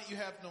without it you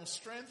have no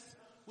strength.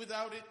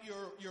 Without it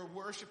your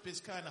worship is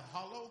kind of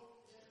hollow.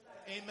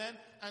 Amen.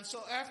 And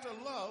so after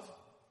love,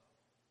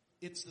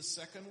 it's the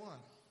second one.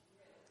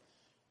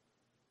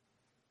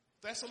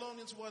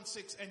 Thessalonians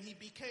 1:6, and he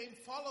became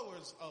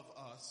followers of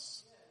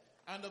us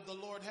and of the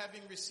Lord, having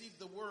received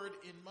the word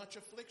in much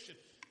affliction.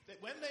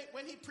 That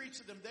when he preached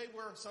to them,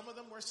 some of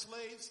them were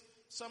slaves,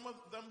 some of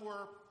them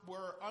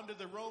were under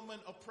the Roman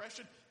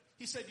oppression.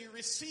 He said, you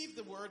received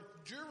the word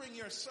during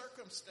your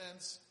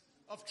circumstance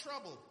of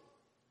trouble,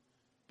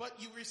 but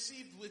you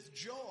received with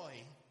joy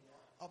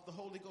of the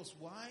Holy Ghost.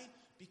 Why?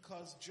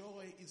 Because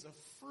joy is a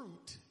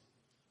fruit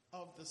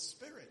of the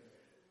Spirit.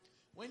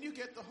 When you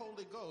get the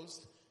Holy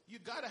Ghost, you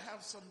got to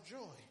have some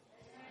joy.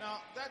 Now,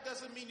 that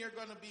doesn't mean you're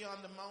going to be on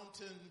the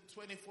mountain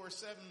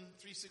 24/7,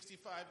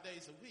 365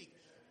 days a week.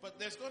 But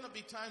there's going to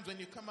be times when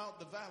you come out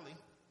the valley,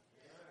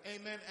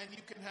 amen, and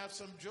you can have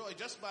some joy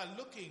just by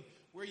looking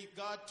where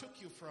God took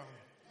you from.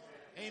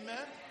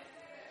 Amen.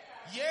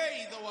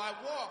 Yea, though I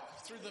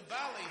walk through the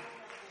valley,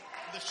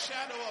 the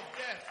shadow of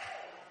death,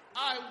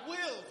 I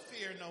will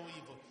fear no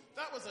evil.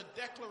 That was a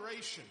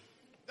declaration.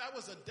 That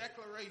was a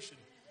declaration.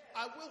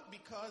 I will,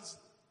 because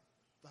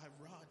thy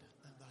rod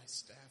and thy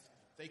staff,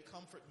 they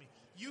comfort me.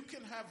 You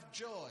can have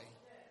joy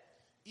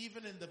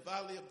even in the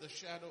valley of the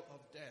shadow of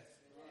death.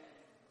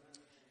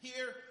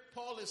 Here,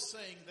 Paul is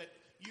saying that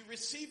you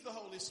received the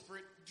Holy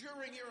Spirit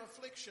during your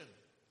affliction.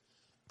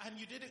 And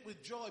you did it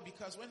with joy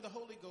because when the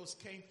Holy Ghost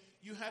came,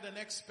 you had an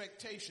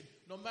expectation.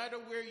 No matter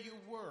where you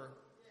were.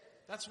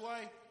 That's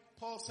why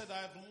Paul said,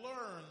 I've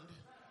learned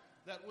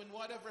that in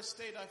whatever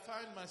state I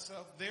find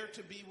myself, there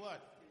to be what?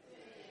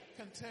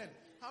 Content.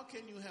 How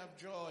can you have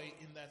joy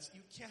in that?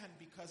 You can,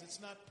 because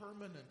it's not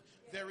permanent.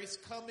 There is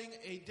coming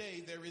a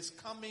day. There is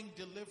coming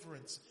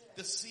deliverance.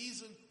 The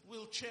season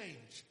will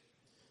change.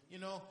 You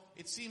know,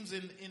 it seems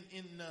in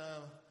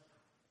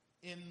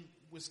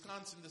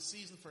Wisconsin, the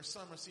season for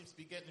summer seems to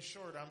be getting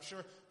shorter. I'm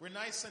sure we're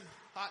nice and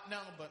hot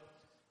now, but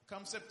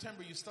come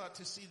September, you start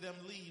to see them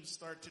leaves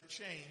start to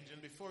change.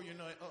 And before you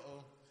know it,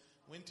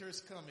 winter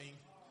is coming.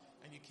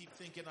 And you keep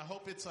thinking, I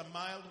hope it's a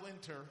mild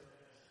winter.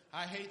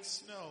 I hate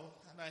snow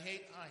and I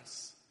hate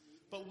ice.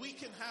 But we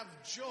can have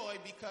joy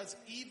because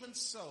even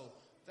so,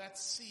 that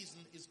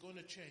season is going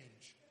to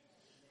change.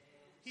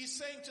 He's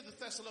saying to the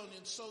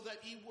Thessalonians so that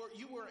you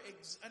were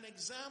an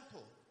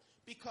example.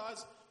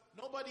 Because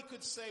nobody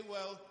could say,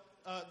 well,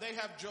 they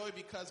have joy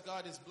because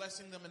God is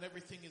blessing them and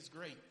everything is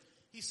great.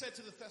 He said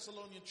to the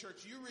Thessalonian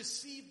church, you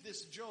received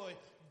this joy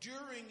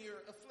during your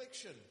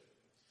affliction.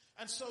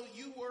 And so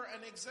you were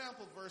an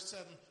example, verse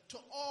 7, to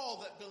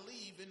all that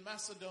believe in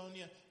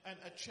Macedonia and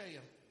Achaia.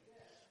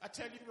 I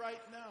tell you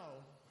right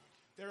now,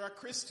 there are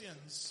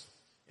Christians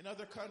in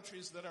other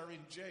countries that are in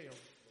jail.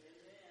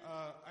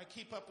 I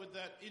keep up with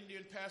that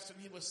Indian pastor,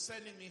 and he was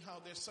sending me how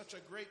there's such a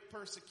great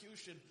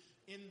persecution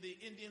in the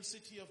Indian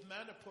city of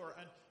Manipur,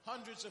 and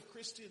hundreds of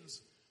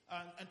Christians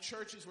and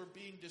churches were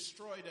being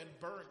destroyed and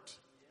burnt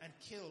and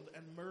killed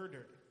and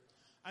murdered.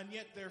 And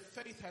yet their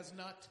faith has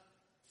not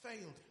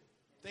failed.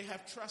 They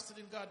have trusted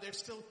in God. They're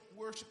still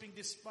worshiping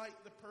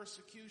despite the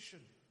persecution.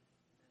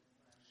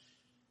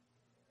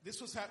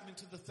 This was happening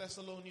to the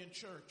Thessalonian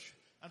church.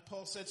 And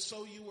Paul said,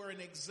 so you were an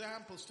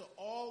example to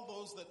all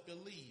those that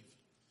believe.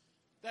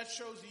 That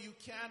shows you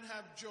can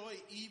have joy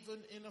even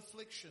in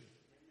affliction.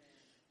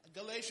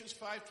 Galatians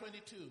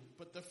 5:22,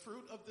 but the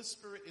fruit of the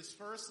Spirit is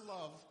first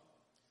love.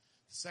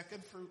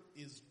 Second fruit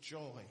is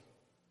joy.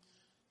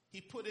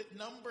 He put it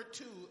number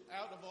 2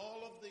 out of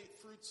all of the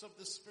fruits of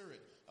the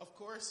Spirit. Of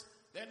course,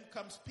 then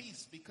comes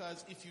peace,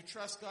 because if you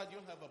trust God,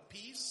 you'll have a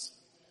peace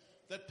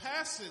that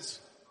passes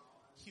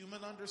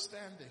human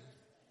understanding.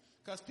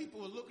 Because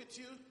people will look at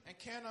you and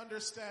can't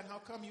understand, how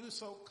come you're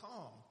so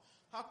calm?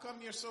 How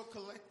come you're so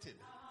collected?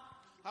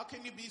 How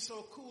can you be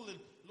so cool? And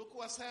look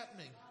what's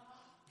happening.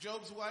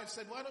 Job's wife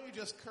said, why don't you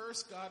just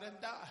curse God and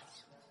die?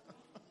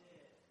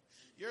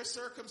 Your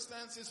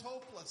circumstance is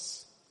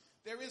hopeless.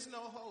 There is no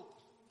hope.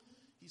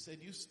 He said,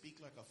 you speak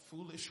like a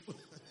foolish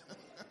woman.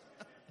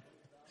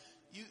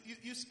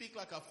 You speak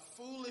like a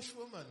foolish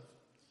woman.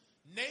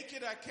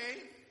 Naked I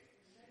came,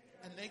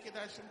 and naked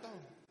I shall go.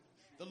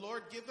 The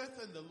Lord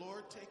giveth, and the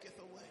Lord taketh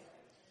away.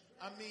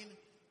 I mean,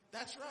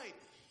 that's right.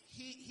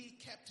 He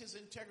kept his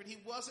integrity. He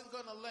wasn't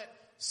going to let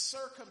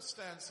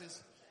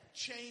circumstances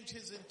change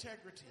his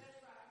integrity.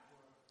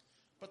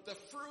 But the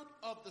fruit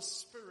of the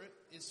Spirit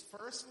is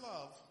first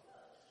love.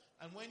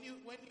 And when you're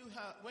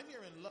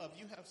in love,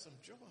 you have some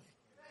joy.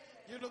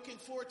 You're looking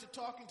forward to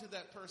talking to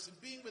that person,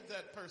 being with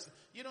that person.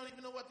 You don't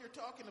even know what you're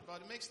talking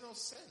about. It makes no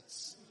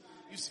sense.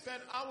 You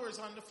spend hours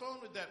on the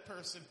phone with that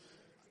person.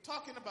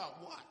 Talking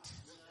about what?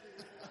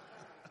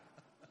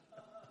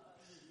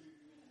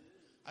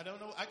 I don't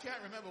know. I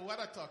can't remember what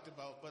I talked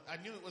about, but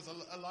I knew it was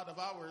a lot of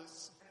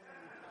hours.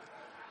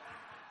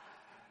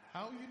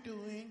 How are you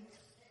doing?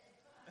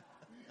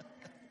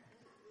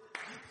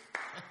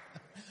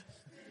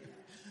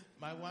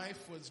 My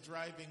wife was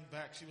driving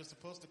back. She was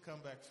supposed to come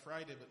back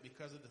Friday, but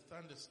because of the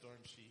thunderstorm,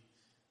 she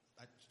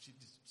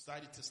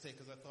decided to stay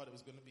because I thought it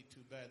was going to be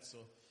too bad. So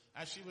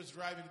as she was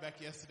driving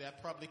back yesterday, I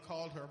probably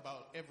called her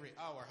about every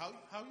hour.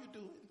 How you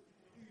doing?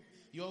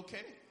 You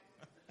okay?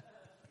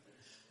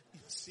 You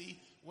see,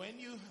 when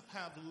you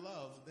have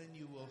love, then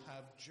you will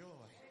have joy.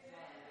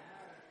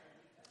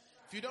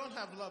 If you don't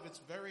have love, it's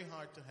very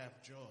hard to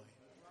have joy.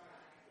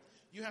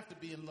 You have to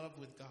be in love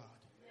with God.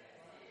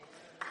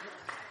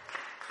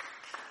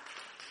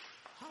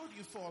 How do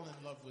you fall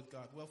in love with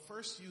God? Well,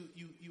 first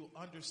you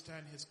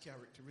understand his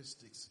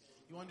characteristics.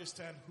 You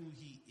understand who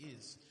he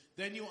is.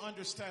 Then you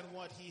understand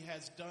what he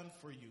has done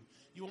for you.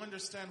 You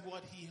understand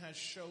what he has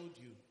showed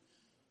you.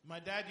 My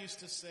dad used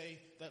to say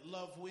that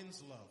love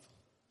wins love.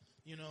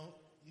 You know,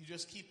 you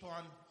just keep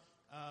on.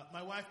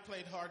 My wife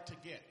played hard to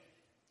get.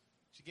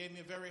 She gave me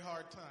a very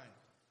hard time.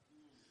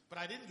 But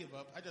I didn't give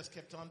up. I just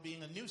kept on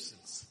being a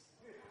nuisance.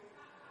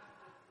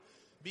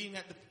 Being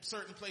at the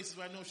certain places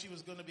where I know she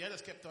was going to be, I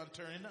just kept on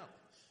turning up.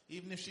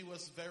 Even if she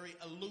was very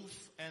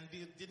aloof and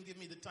didn't give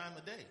me the time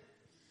of day.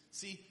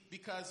 See,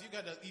 because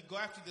you go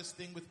after this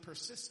thing with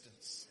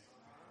persistence.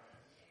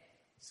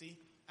 See,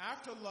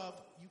 after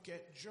love, you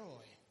get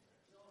joy.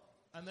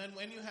 And then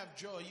when you have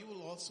joy, you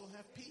will also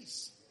have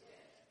peace.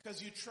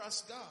 Because you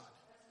trust God.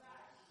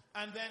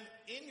 And then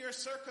in your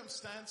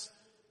circumstance,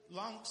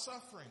 long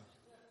suffering.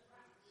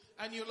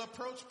 And you'll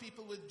approach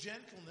people with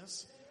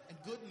gentleness and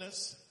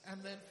goodness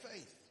and then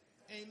faith.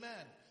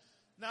 Amen.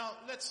 Now,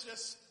 let's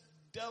just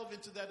delve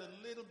into that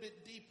a little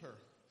bit deeper.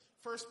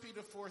 1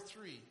 Peter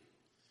 4:3.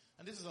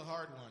 And this is a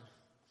hard one.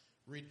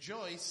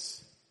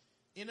 Rejoice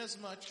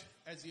inasmuch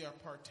as ye are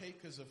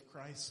partakers of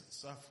Christ's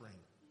suffering.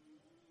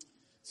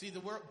 See,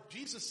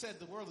 Jesus said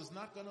the world is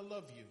not going to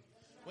love you.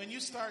 When you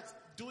start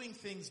doing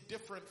things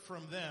different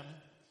from them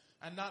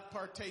and not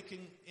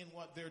partaking in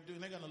what they're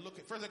doing, they're going to look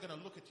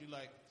at you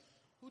like,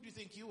 who do you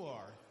think you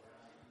are?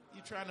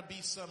 You trying to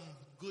be some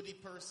goody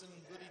person,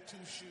 goody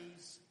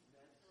two-shoes?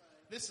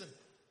 Listen,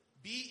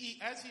 be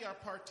ye as ye are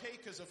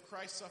partakers of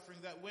Christ's suffering,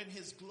 that when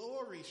his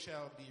glory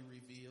shall be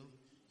revealed,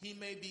 he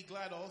may be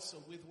glad also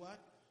with what?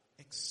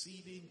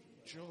 Exceeding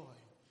joy.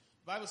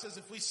 The Bible says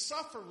if we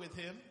suffer with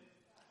him,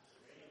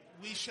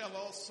 we shall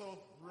also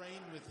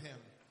reign with him.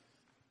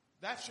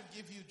 That should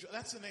give you joy.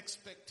 That's an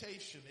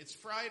expectation. It's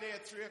Friday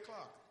at 3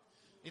 o'clock.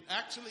 It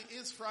actually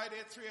is Friday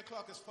at 3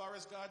 o'clock as far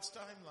as God's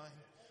timeline.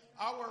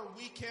 Our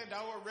weekend,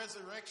 our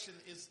resurrection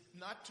is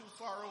not too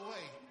far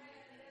away.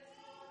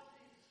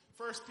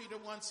 1 Peter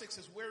 1:6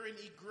 says, wherein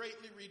ye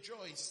greatly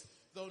rejoice,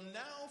 though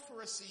now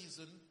for a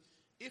season,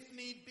 if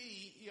need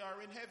be, ye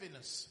are in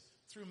heaviness,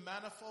 through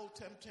manifold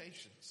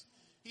temptations.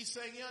 He's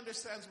saying he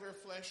understands we're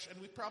flesh, and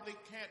we probably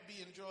can't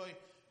be in joy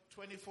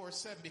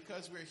 24/7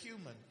 because we're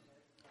human.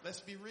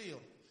 Let's be real.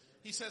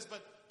 He says,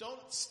 but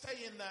don't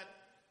stay in that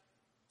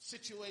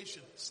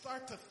situation.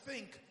 Start to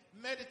think,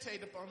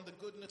 meditate upon the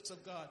goodness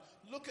of God.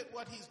 Look at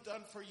what he's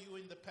done for you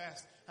in the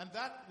past, and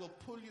that will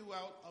pull you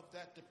out of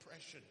that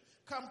depression.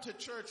 Come to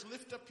church,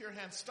 lift up your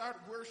hands, start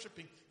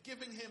worshiping,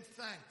 giving him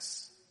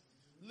thanks.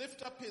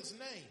 Lift up his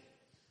name,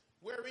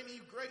 wherein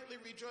you greatly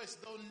rejoice,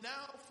 though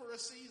now for a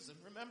season.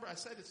 Remember, I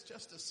said it's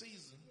just a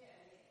season.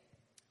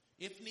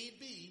 If need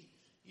be,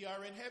 you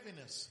are in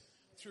heaviness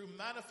through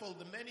manifold,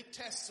 the many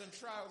tests and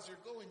trials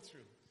you're going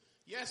through.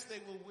 Yes, they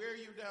will wear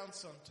you down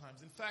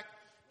sometimes. In fact,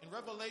 in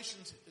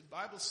Revelations, the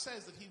Bible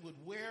says that he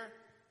would wear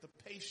the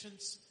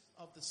patience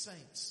of the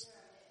saints.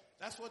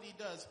 That's what he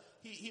does.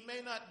 He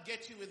may not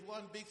get you with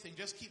one big thing.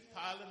 Just keep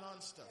piling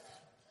on stuff.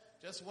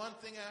 Just one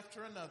thing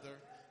after another,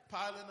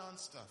 piling on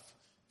stuff.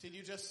 Till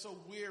you're just so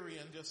weary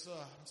and just,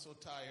 I'm so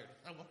tired.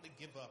 I want to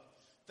give up.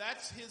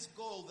 That's his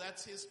goal.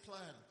 That's his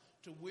plan.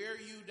 To wear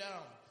you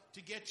down.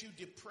 To get you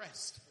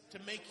depressed. To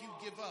make you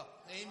give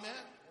up.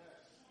 Amen?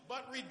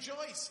 But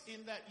rejoice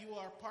in that you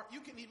are part.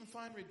 You can even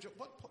find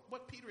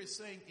what Peter is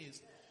saying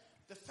is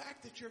the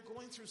fact that you're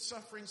going through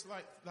sufferings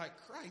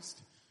like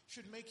Christ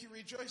should make you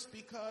rejoice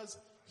because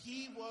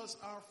he was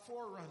our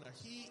forerunner.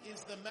 He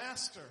is the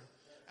master.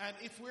 And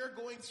if we're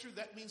going through,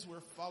 that means we're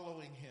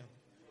following him.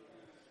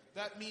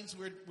 That means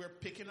we're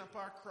picking up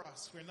our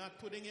cross. We're not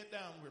putting it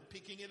down. We're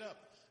picking it up.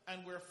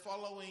 And we're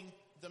following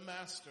the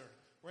master.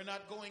 We're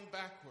not going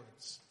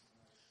backwards.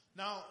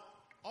 Now,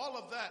 all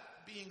of that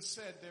being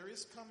said, there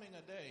is coming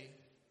a day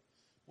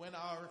when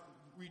our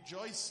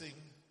rejoicing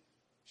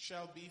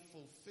shall be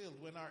fulfilled,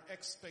 when our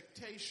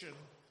expectation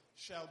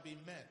shall be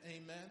met.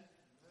 Amen?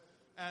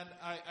 And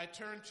I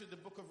turn to the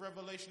book of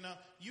Revelation. Now,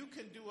 you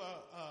can do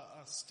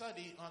a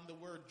study on the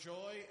word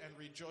joy and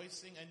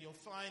rejoicing, and you'll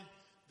find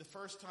the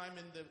first time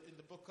in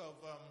the book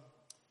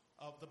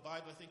of the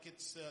Bible, I think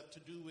it's to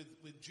do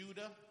with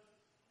Judah,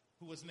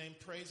 who was named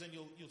Praise, and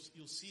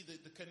you'll see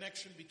the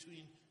connection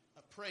between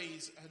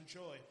praise and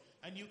joy.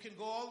 And you can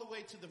go all the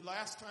way to the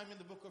last time in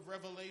the book of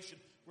Revelation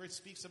where it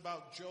speaks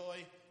about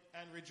joy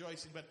and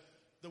rejoicing. But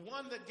the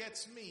one that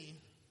gets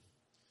me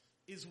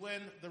is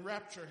when the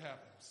rapture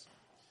happens.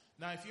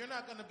 Now, if you're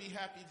not going to be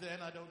happy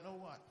then, I don't know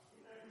what.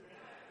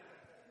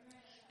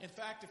 In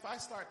fact, if I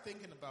start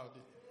thinking about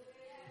it,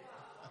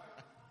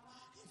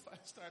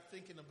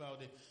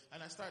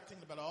 and I start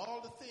thinking about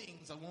all the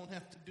things I won't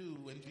have to do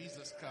when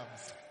Jesus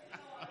comes,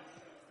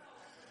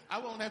 I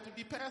won't have to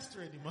be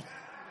pastor anymore.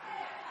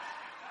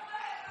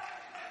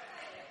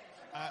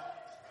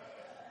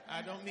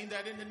 I don't mean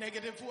that in a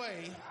negative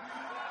way.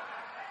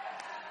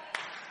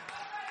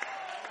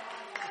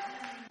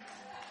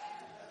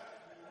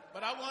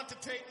 But I want to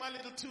take my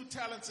little 2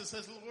 talents and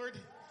says, Lord,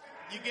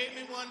 you gave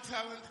me 1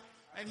 talent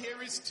and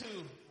here is 2.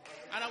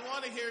 And I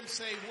want to hear him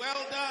say,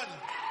 well done.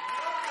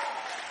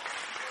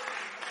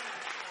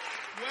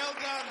 Well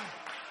done,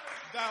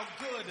 thou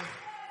good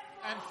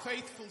and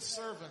faithful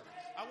servant.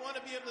 I want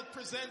to be able to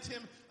present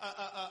him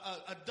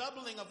a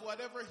doubling of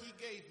whatever he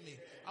gave me.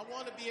 I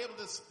want to be able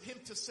to him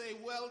to say,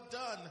 well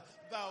done,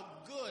 thou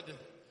good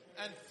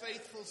and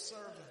faithful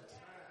servant.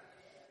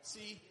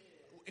 See,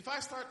 if I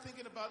start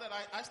thinking about that,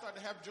 I start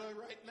to have joy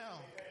right now.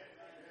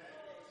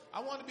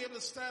 I want to be able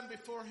to stand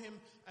before him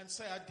and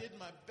say, I did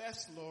my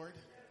best, Lord.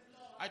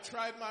 I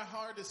tried my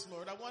hardest,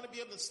 Lord. I want to be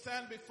able to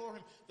stand before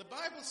him. The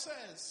Bible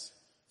says,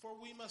 for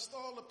we must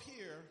all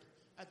appear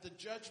at the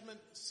judgment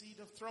seat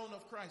of throne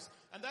of Christ.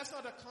 And that's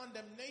not a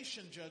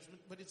condemnation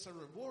judgment, but it's a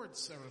reward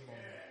ceremony.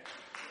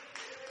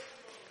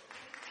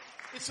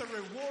 It's a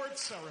reward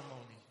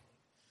ceremony.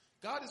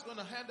 God is going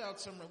to hand out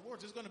some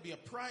rewards. There's going to be a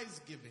prize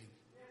giving.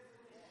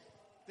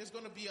 There's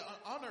going to be an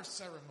honor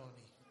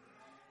ceremony.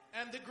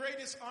 And the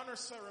greatest honor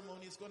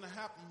ceremony is going to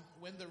happen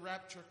when the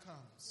rapture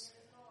comes.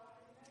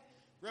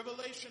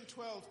 Revelation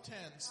 12:10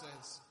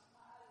 says,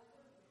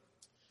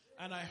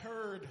 and I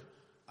heard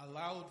a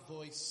loud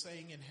voice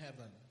saying in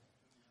heaven,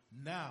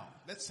 now.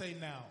 Let's say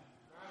now.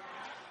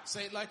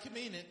 Say it like you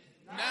mean it.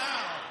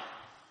 Now.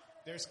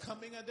 There's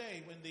coming a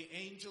day when the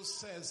angel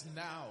says,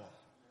 now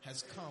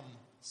has come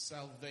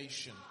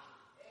salvation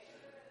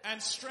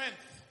and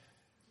strength.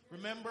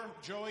 Remember,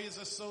 joy is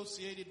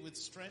associated with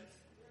strength.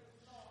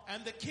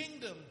 And the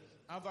kingdom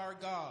of our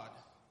God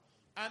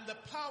and the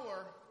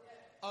power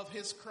of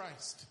his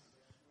Christ.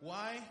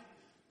 Why?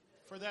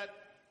 For that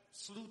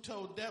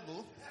slue-toed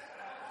devil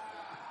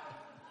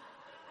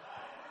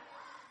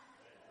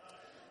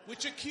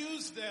which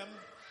accused them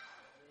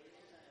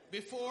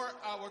before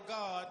our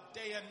God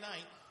day and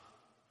night.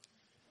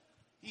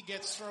 He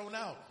gets thrown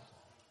out.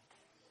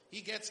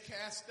 He gets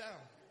cast down.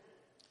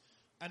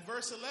 And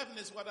verse 11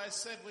 is what I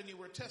said when you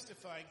were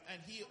testifying.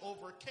 And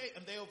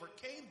they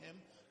overcame him.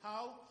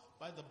 How?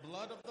 By the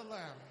blood of the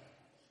Lamb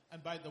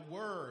and by the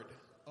word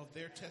of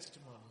their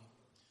testimony.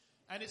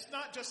 And it's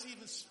not just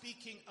even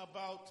speaking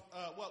about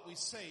what we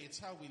say. It's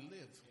how we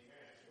live.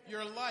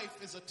 Your life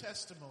is a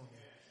testimony.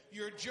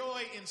 Your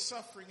joy in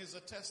suffering is a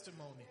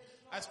testimony.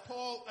 As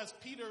Paul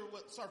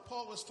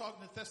was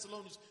talking to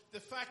Thessalonians, the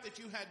fact that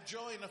you had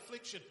joy in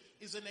affliction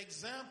is an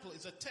example,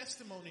 is a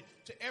testimony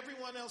to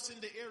everyone else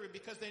in the area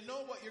because they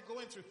know what you're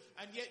going through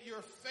and yet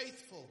you're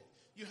faithful.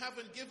 You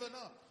haven't given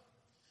up.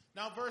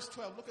 Now verse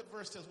 12, look at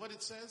verse 12, what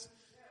it says.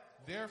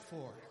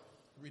 Therefore,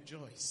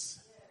 rejoice.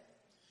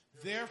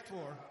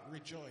 Therefore,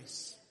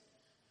 rejoice.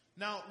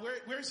 Now,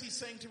 where is he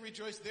saying to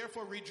rejoice?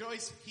 Therefore,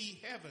 rejoice,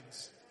 ye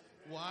heavens.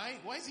 Why?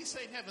 Why is he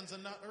saying heavens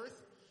and not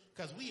earth?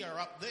 Because we are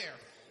up there.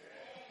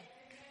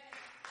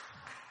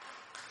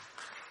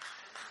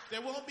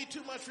 There won't be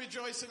too much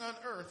rejoicing on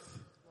earth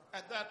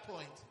at that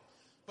point.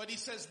 But he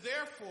says,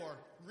 therefore,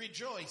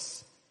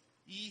 rejoice,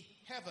 ye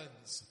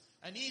heavens,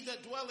 and ye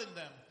that dwell in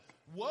them.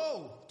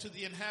 Woe to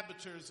the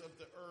inhabitants of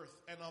the earth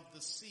and of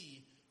the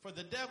sea, for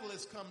the devil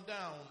is come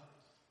down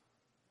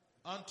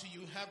unto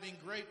you, having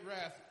great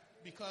wrath,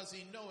 because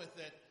he knoweth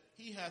that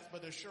he hath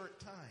but a short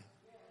time.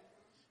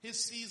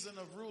 His season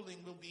of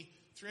ruling will be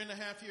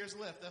 3.5 years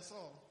left, that's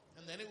all.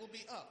 And then it will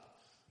be up.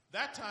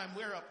 That time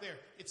we're up there.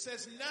 It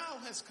says, now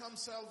has come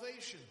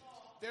salvation.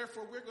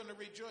 Therefore we're going to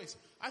rejoice.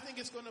 I think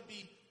it's going to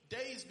be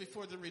days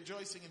before the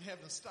rejoicing in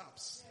heaven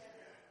stops.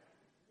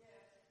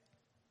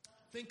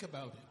 Think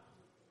about it.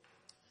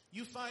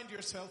 You find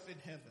yourself in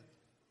heaven,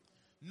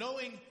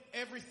 knowing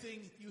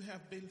everything you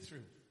have been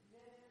through,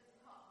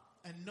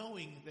 and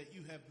knowing that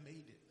you have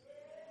made it.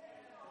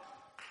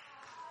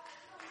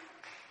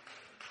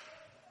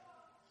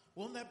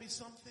 Won't that be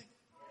something?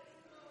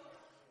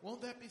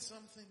 Won't that be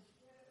something?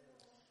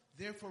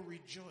 Therefore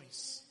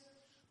rejoice.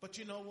 But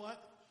you know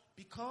what?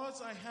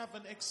 Because I have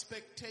an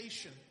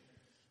expectation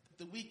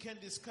that the weekend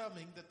is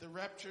coming, that the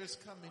rapture is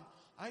coming,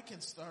 I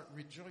can start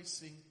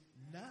rejoicing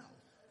now.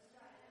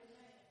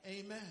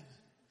 Amen.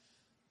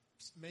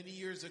 Many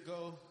years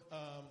ago,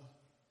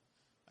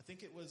 I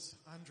think it was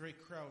Andre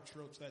Crouch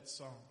wrote that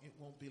song, It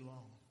Won't Be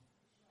Long.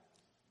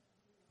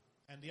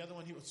 And the other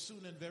one, he was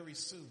soon and very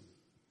soon.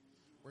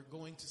 We're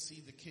going to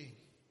see the King.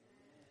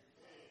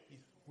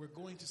 We're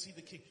going to see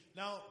the King.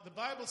 Now, the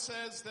Bible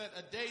says that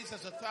a day is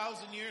as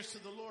 1,000 years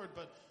to the Lord,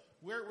 but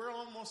we're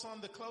almost on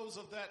the close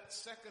of that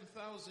second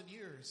 1,000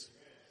 years.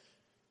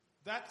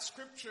 That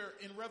scripture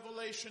in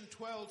Revelation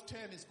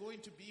 12:10 is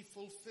going to be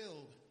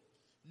fulfilled.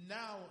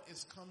 Now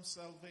is come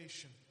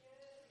salvation.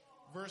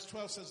 Verse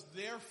 12 says,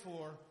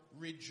 therefore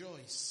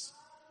rejoice.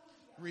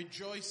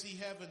 Rejoice, ye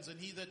heavens, and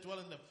he that dwell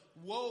in them.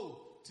 Woe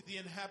to the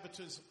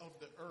inhabitants of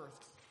the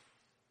earth.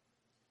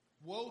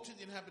 Woe to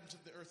the inhabitants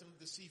of the earth and of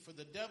the sea, for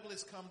the devil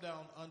is come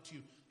down unto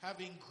you,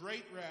 having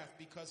great wrath,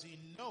 because he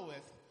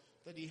knoweth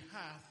that he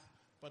hath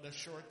but a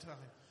short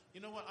time.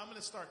 You know what? I'm going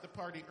to start the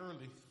party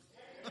early.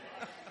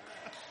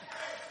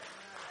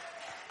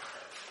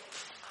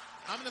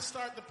 I'm going to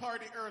start the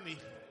party early.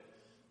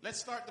 Let's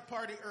start the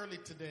party early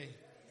today.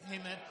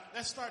 Amen.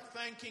 Let's start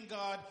thanking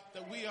God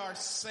that we are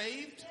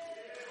saved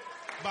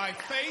by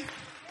faith.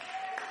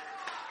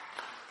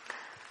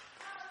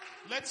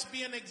 Let's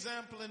be an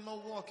example in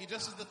Milwaukee,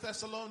 just as the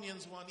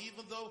Thessalonians one.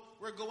 Even though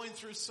we're going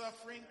through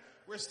suffering,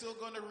 we're still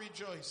going to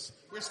rejoice.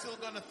 We're still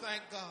going to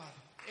thank God.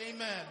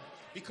 Amen.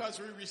 Because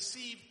we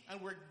receive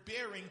and we're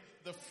bearing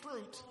the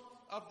fruit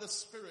of the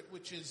Spirit,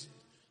 which is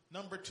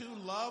number 2,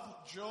 love,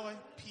 joy,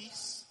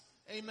 peace.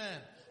 Amen.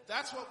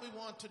 That's what we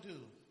want to do.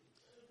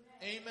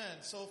 Amen.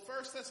 So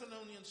 1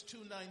 Thessalonians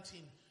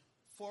 2:19.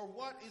 For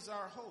what is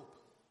our hope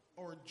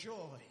or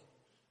joy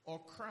or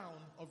crown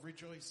of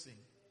rejoicing?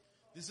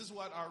 This is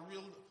what our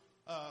real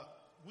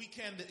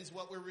weekend is,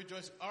 what we're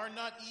rejoicing. Are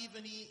not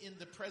even ye in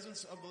the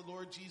presence of the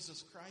Lord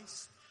Jesus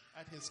Christ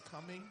at his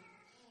coming?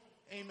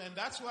 Amen.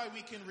 That's why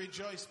we can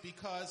rejoice,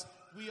 because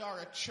we are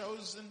a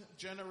chosen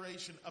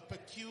generation, a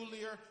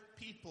peculiar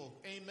people.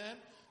 Amen.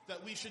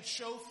 That we should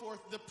show forth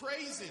the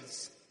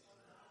praises.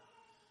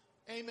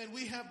 Amen.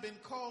 We have been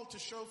called to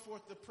show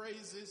forth the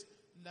praises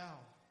now.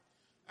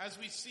 As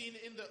we've seen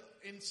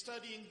in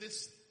studying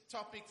this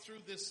topic through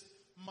this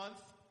month,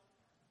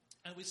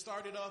 and we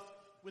started off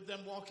with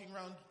them walking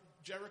around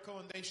Jericho,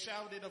 and they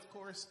shouted, of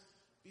course,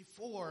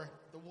 before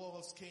the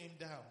walls came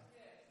down.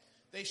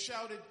 They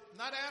shouted,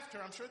 not after,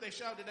 I'm sure they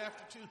shouted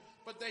after too,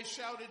 but they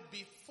shouted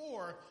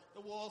before the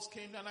walls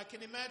came down. I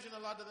can imagine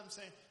a lot of them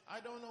saying, I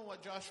don't know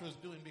what Joshua's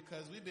doing,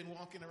 because we've been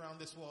walking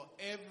around this wall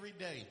every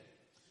day.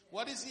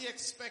 What is he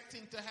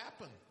expecting to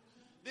happen?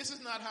 This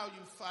is not how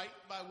you fight,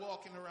 by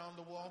walking around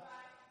the wall.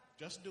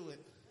 Just do it.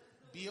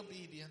 Be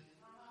obedient.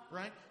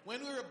 Right?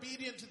 When we're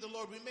obedient to the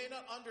Lord, we may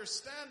not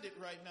understand it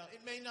right now.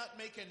 It may not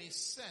make any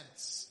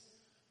sense.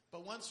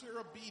 But once we're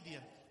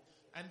obedient,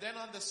 and then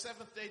on the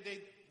seventh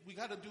day, we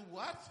got to do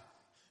what?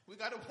 We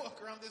got to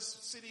walk around this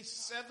city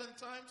 7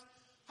 times?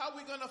 How are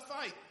we going to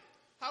fight?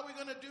 How are we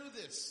going to do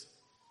this?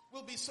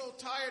 We'll be so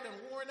tired and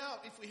worn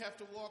out if we have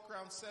to walk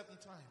around 7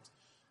 times.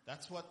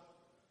 That's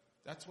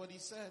what he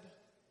said.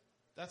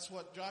 That's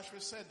what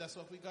Joshua said. That's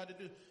what we got to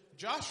do.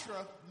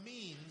 Joshua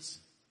means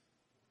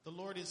the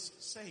Lord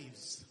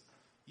saves.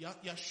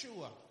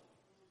 Yeshua.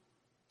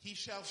 He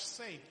shall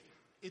save.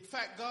 In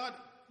fact, God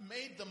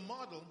made the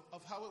model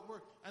of how it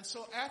worked. And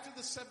so after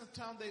the 7th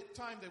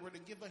time they were to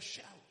give a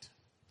shout.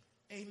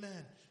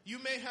 Amen. You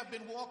may have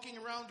been walking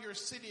around your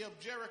city of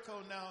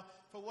Jericho now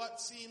for what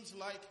seems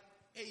like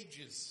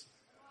ages.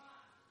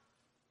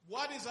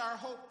 What is our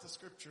hope, the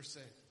scripture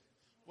says?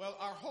 Well,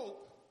 our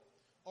hope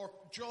or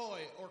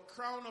joy or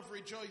crown of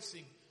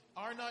rejoicing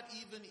are not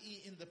even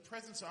in the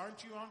presence.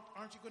 Aren't you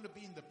going to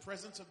be in the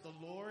presence of the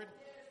Lord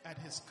at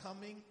his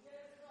coming?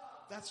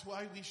 That's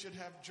why we should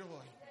have joy.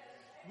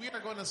 We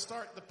are going to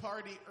start the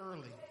party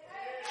early.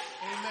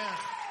 Amen.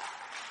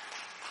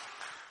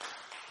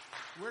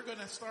 We're going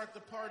to start the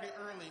party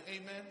early.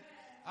 Amen.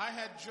 I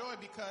had joy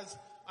because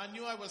I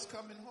knew I was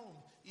coming home.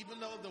 Even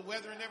though the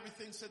weather and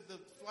everything said the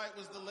flight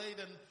was delayed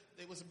and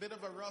it was a bit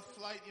of a rough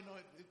flight, it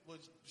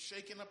was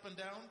shaking up and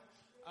down.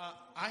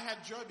 I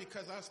had joy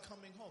because I was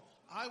coming home.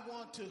 I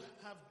want to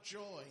have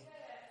joy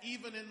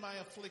even in my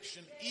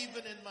affliction,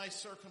 even in my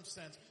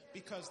circumstance,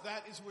 because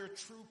that is where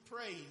true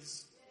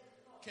praise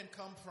can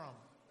come from.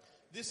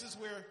 This is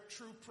where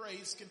true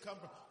praise can come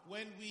from,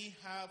 when we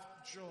have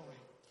joy.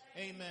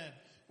 Amen.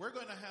 We're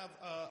going to have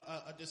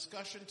a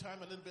discussion time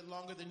a little bit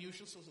longer than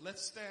usual, so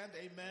let's stand.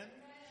 Amen.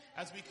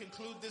 As we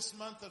conclude this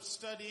month of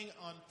studying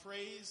on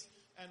praise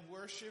and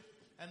worship,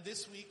 and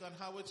this week on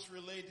how it's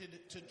related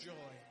to joy.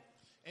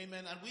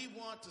 Amen. And we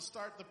want to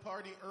start the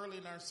party early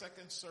in our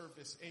second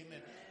service.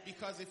 Amen.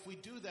 Because if we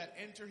do that,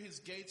 enter his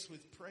gates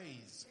with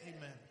praise.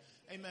 Amen.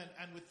 Amen.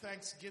 And with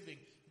thanksgiving.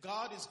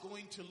 God is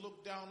going to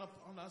look down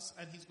upon us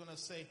and he's going to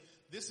say,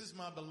 this is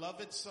my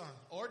beloved son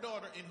or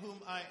daughter in whom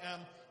I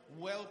am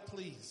well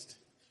pleased.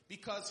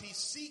 Because he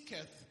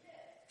seeketh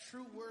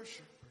true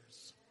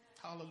worshipers.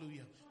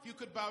 Hallelujah. If you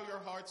could bow your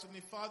hearts with me.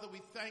 Father,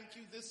 we thank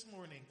you this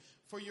morning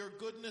for your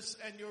goodness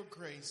and your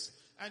grace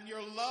and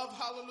your love,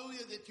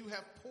 hallelujah, that you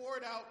have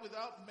poured out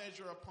without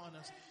measure upon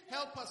us.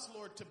 Help us,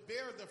 Lord, to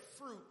bear the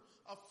fruit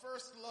of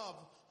first love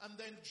and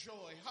then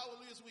joy.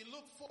 Hallelujah. As we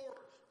look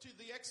forward to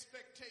the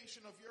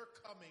expectation of your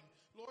coming,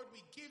 Lord,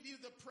 we give you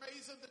the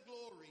praise and the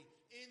glory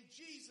in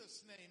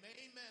Jesus' name.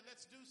 Amen.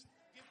 Let's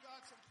give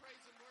God some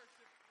praise and worship.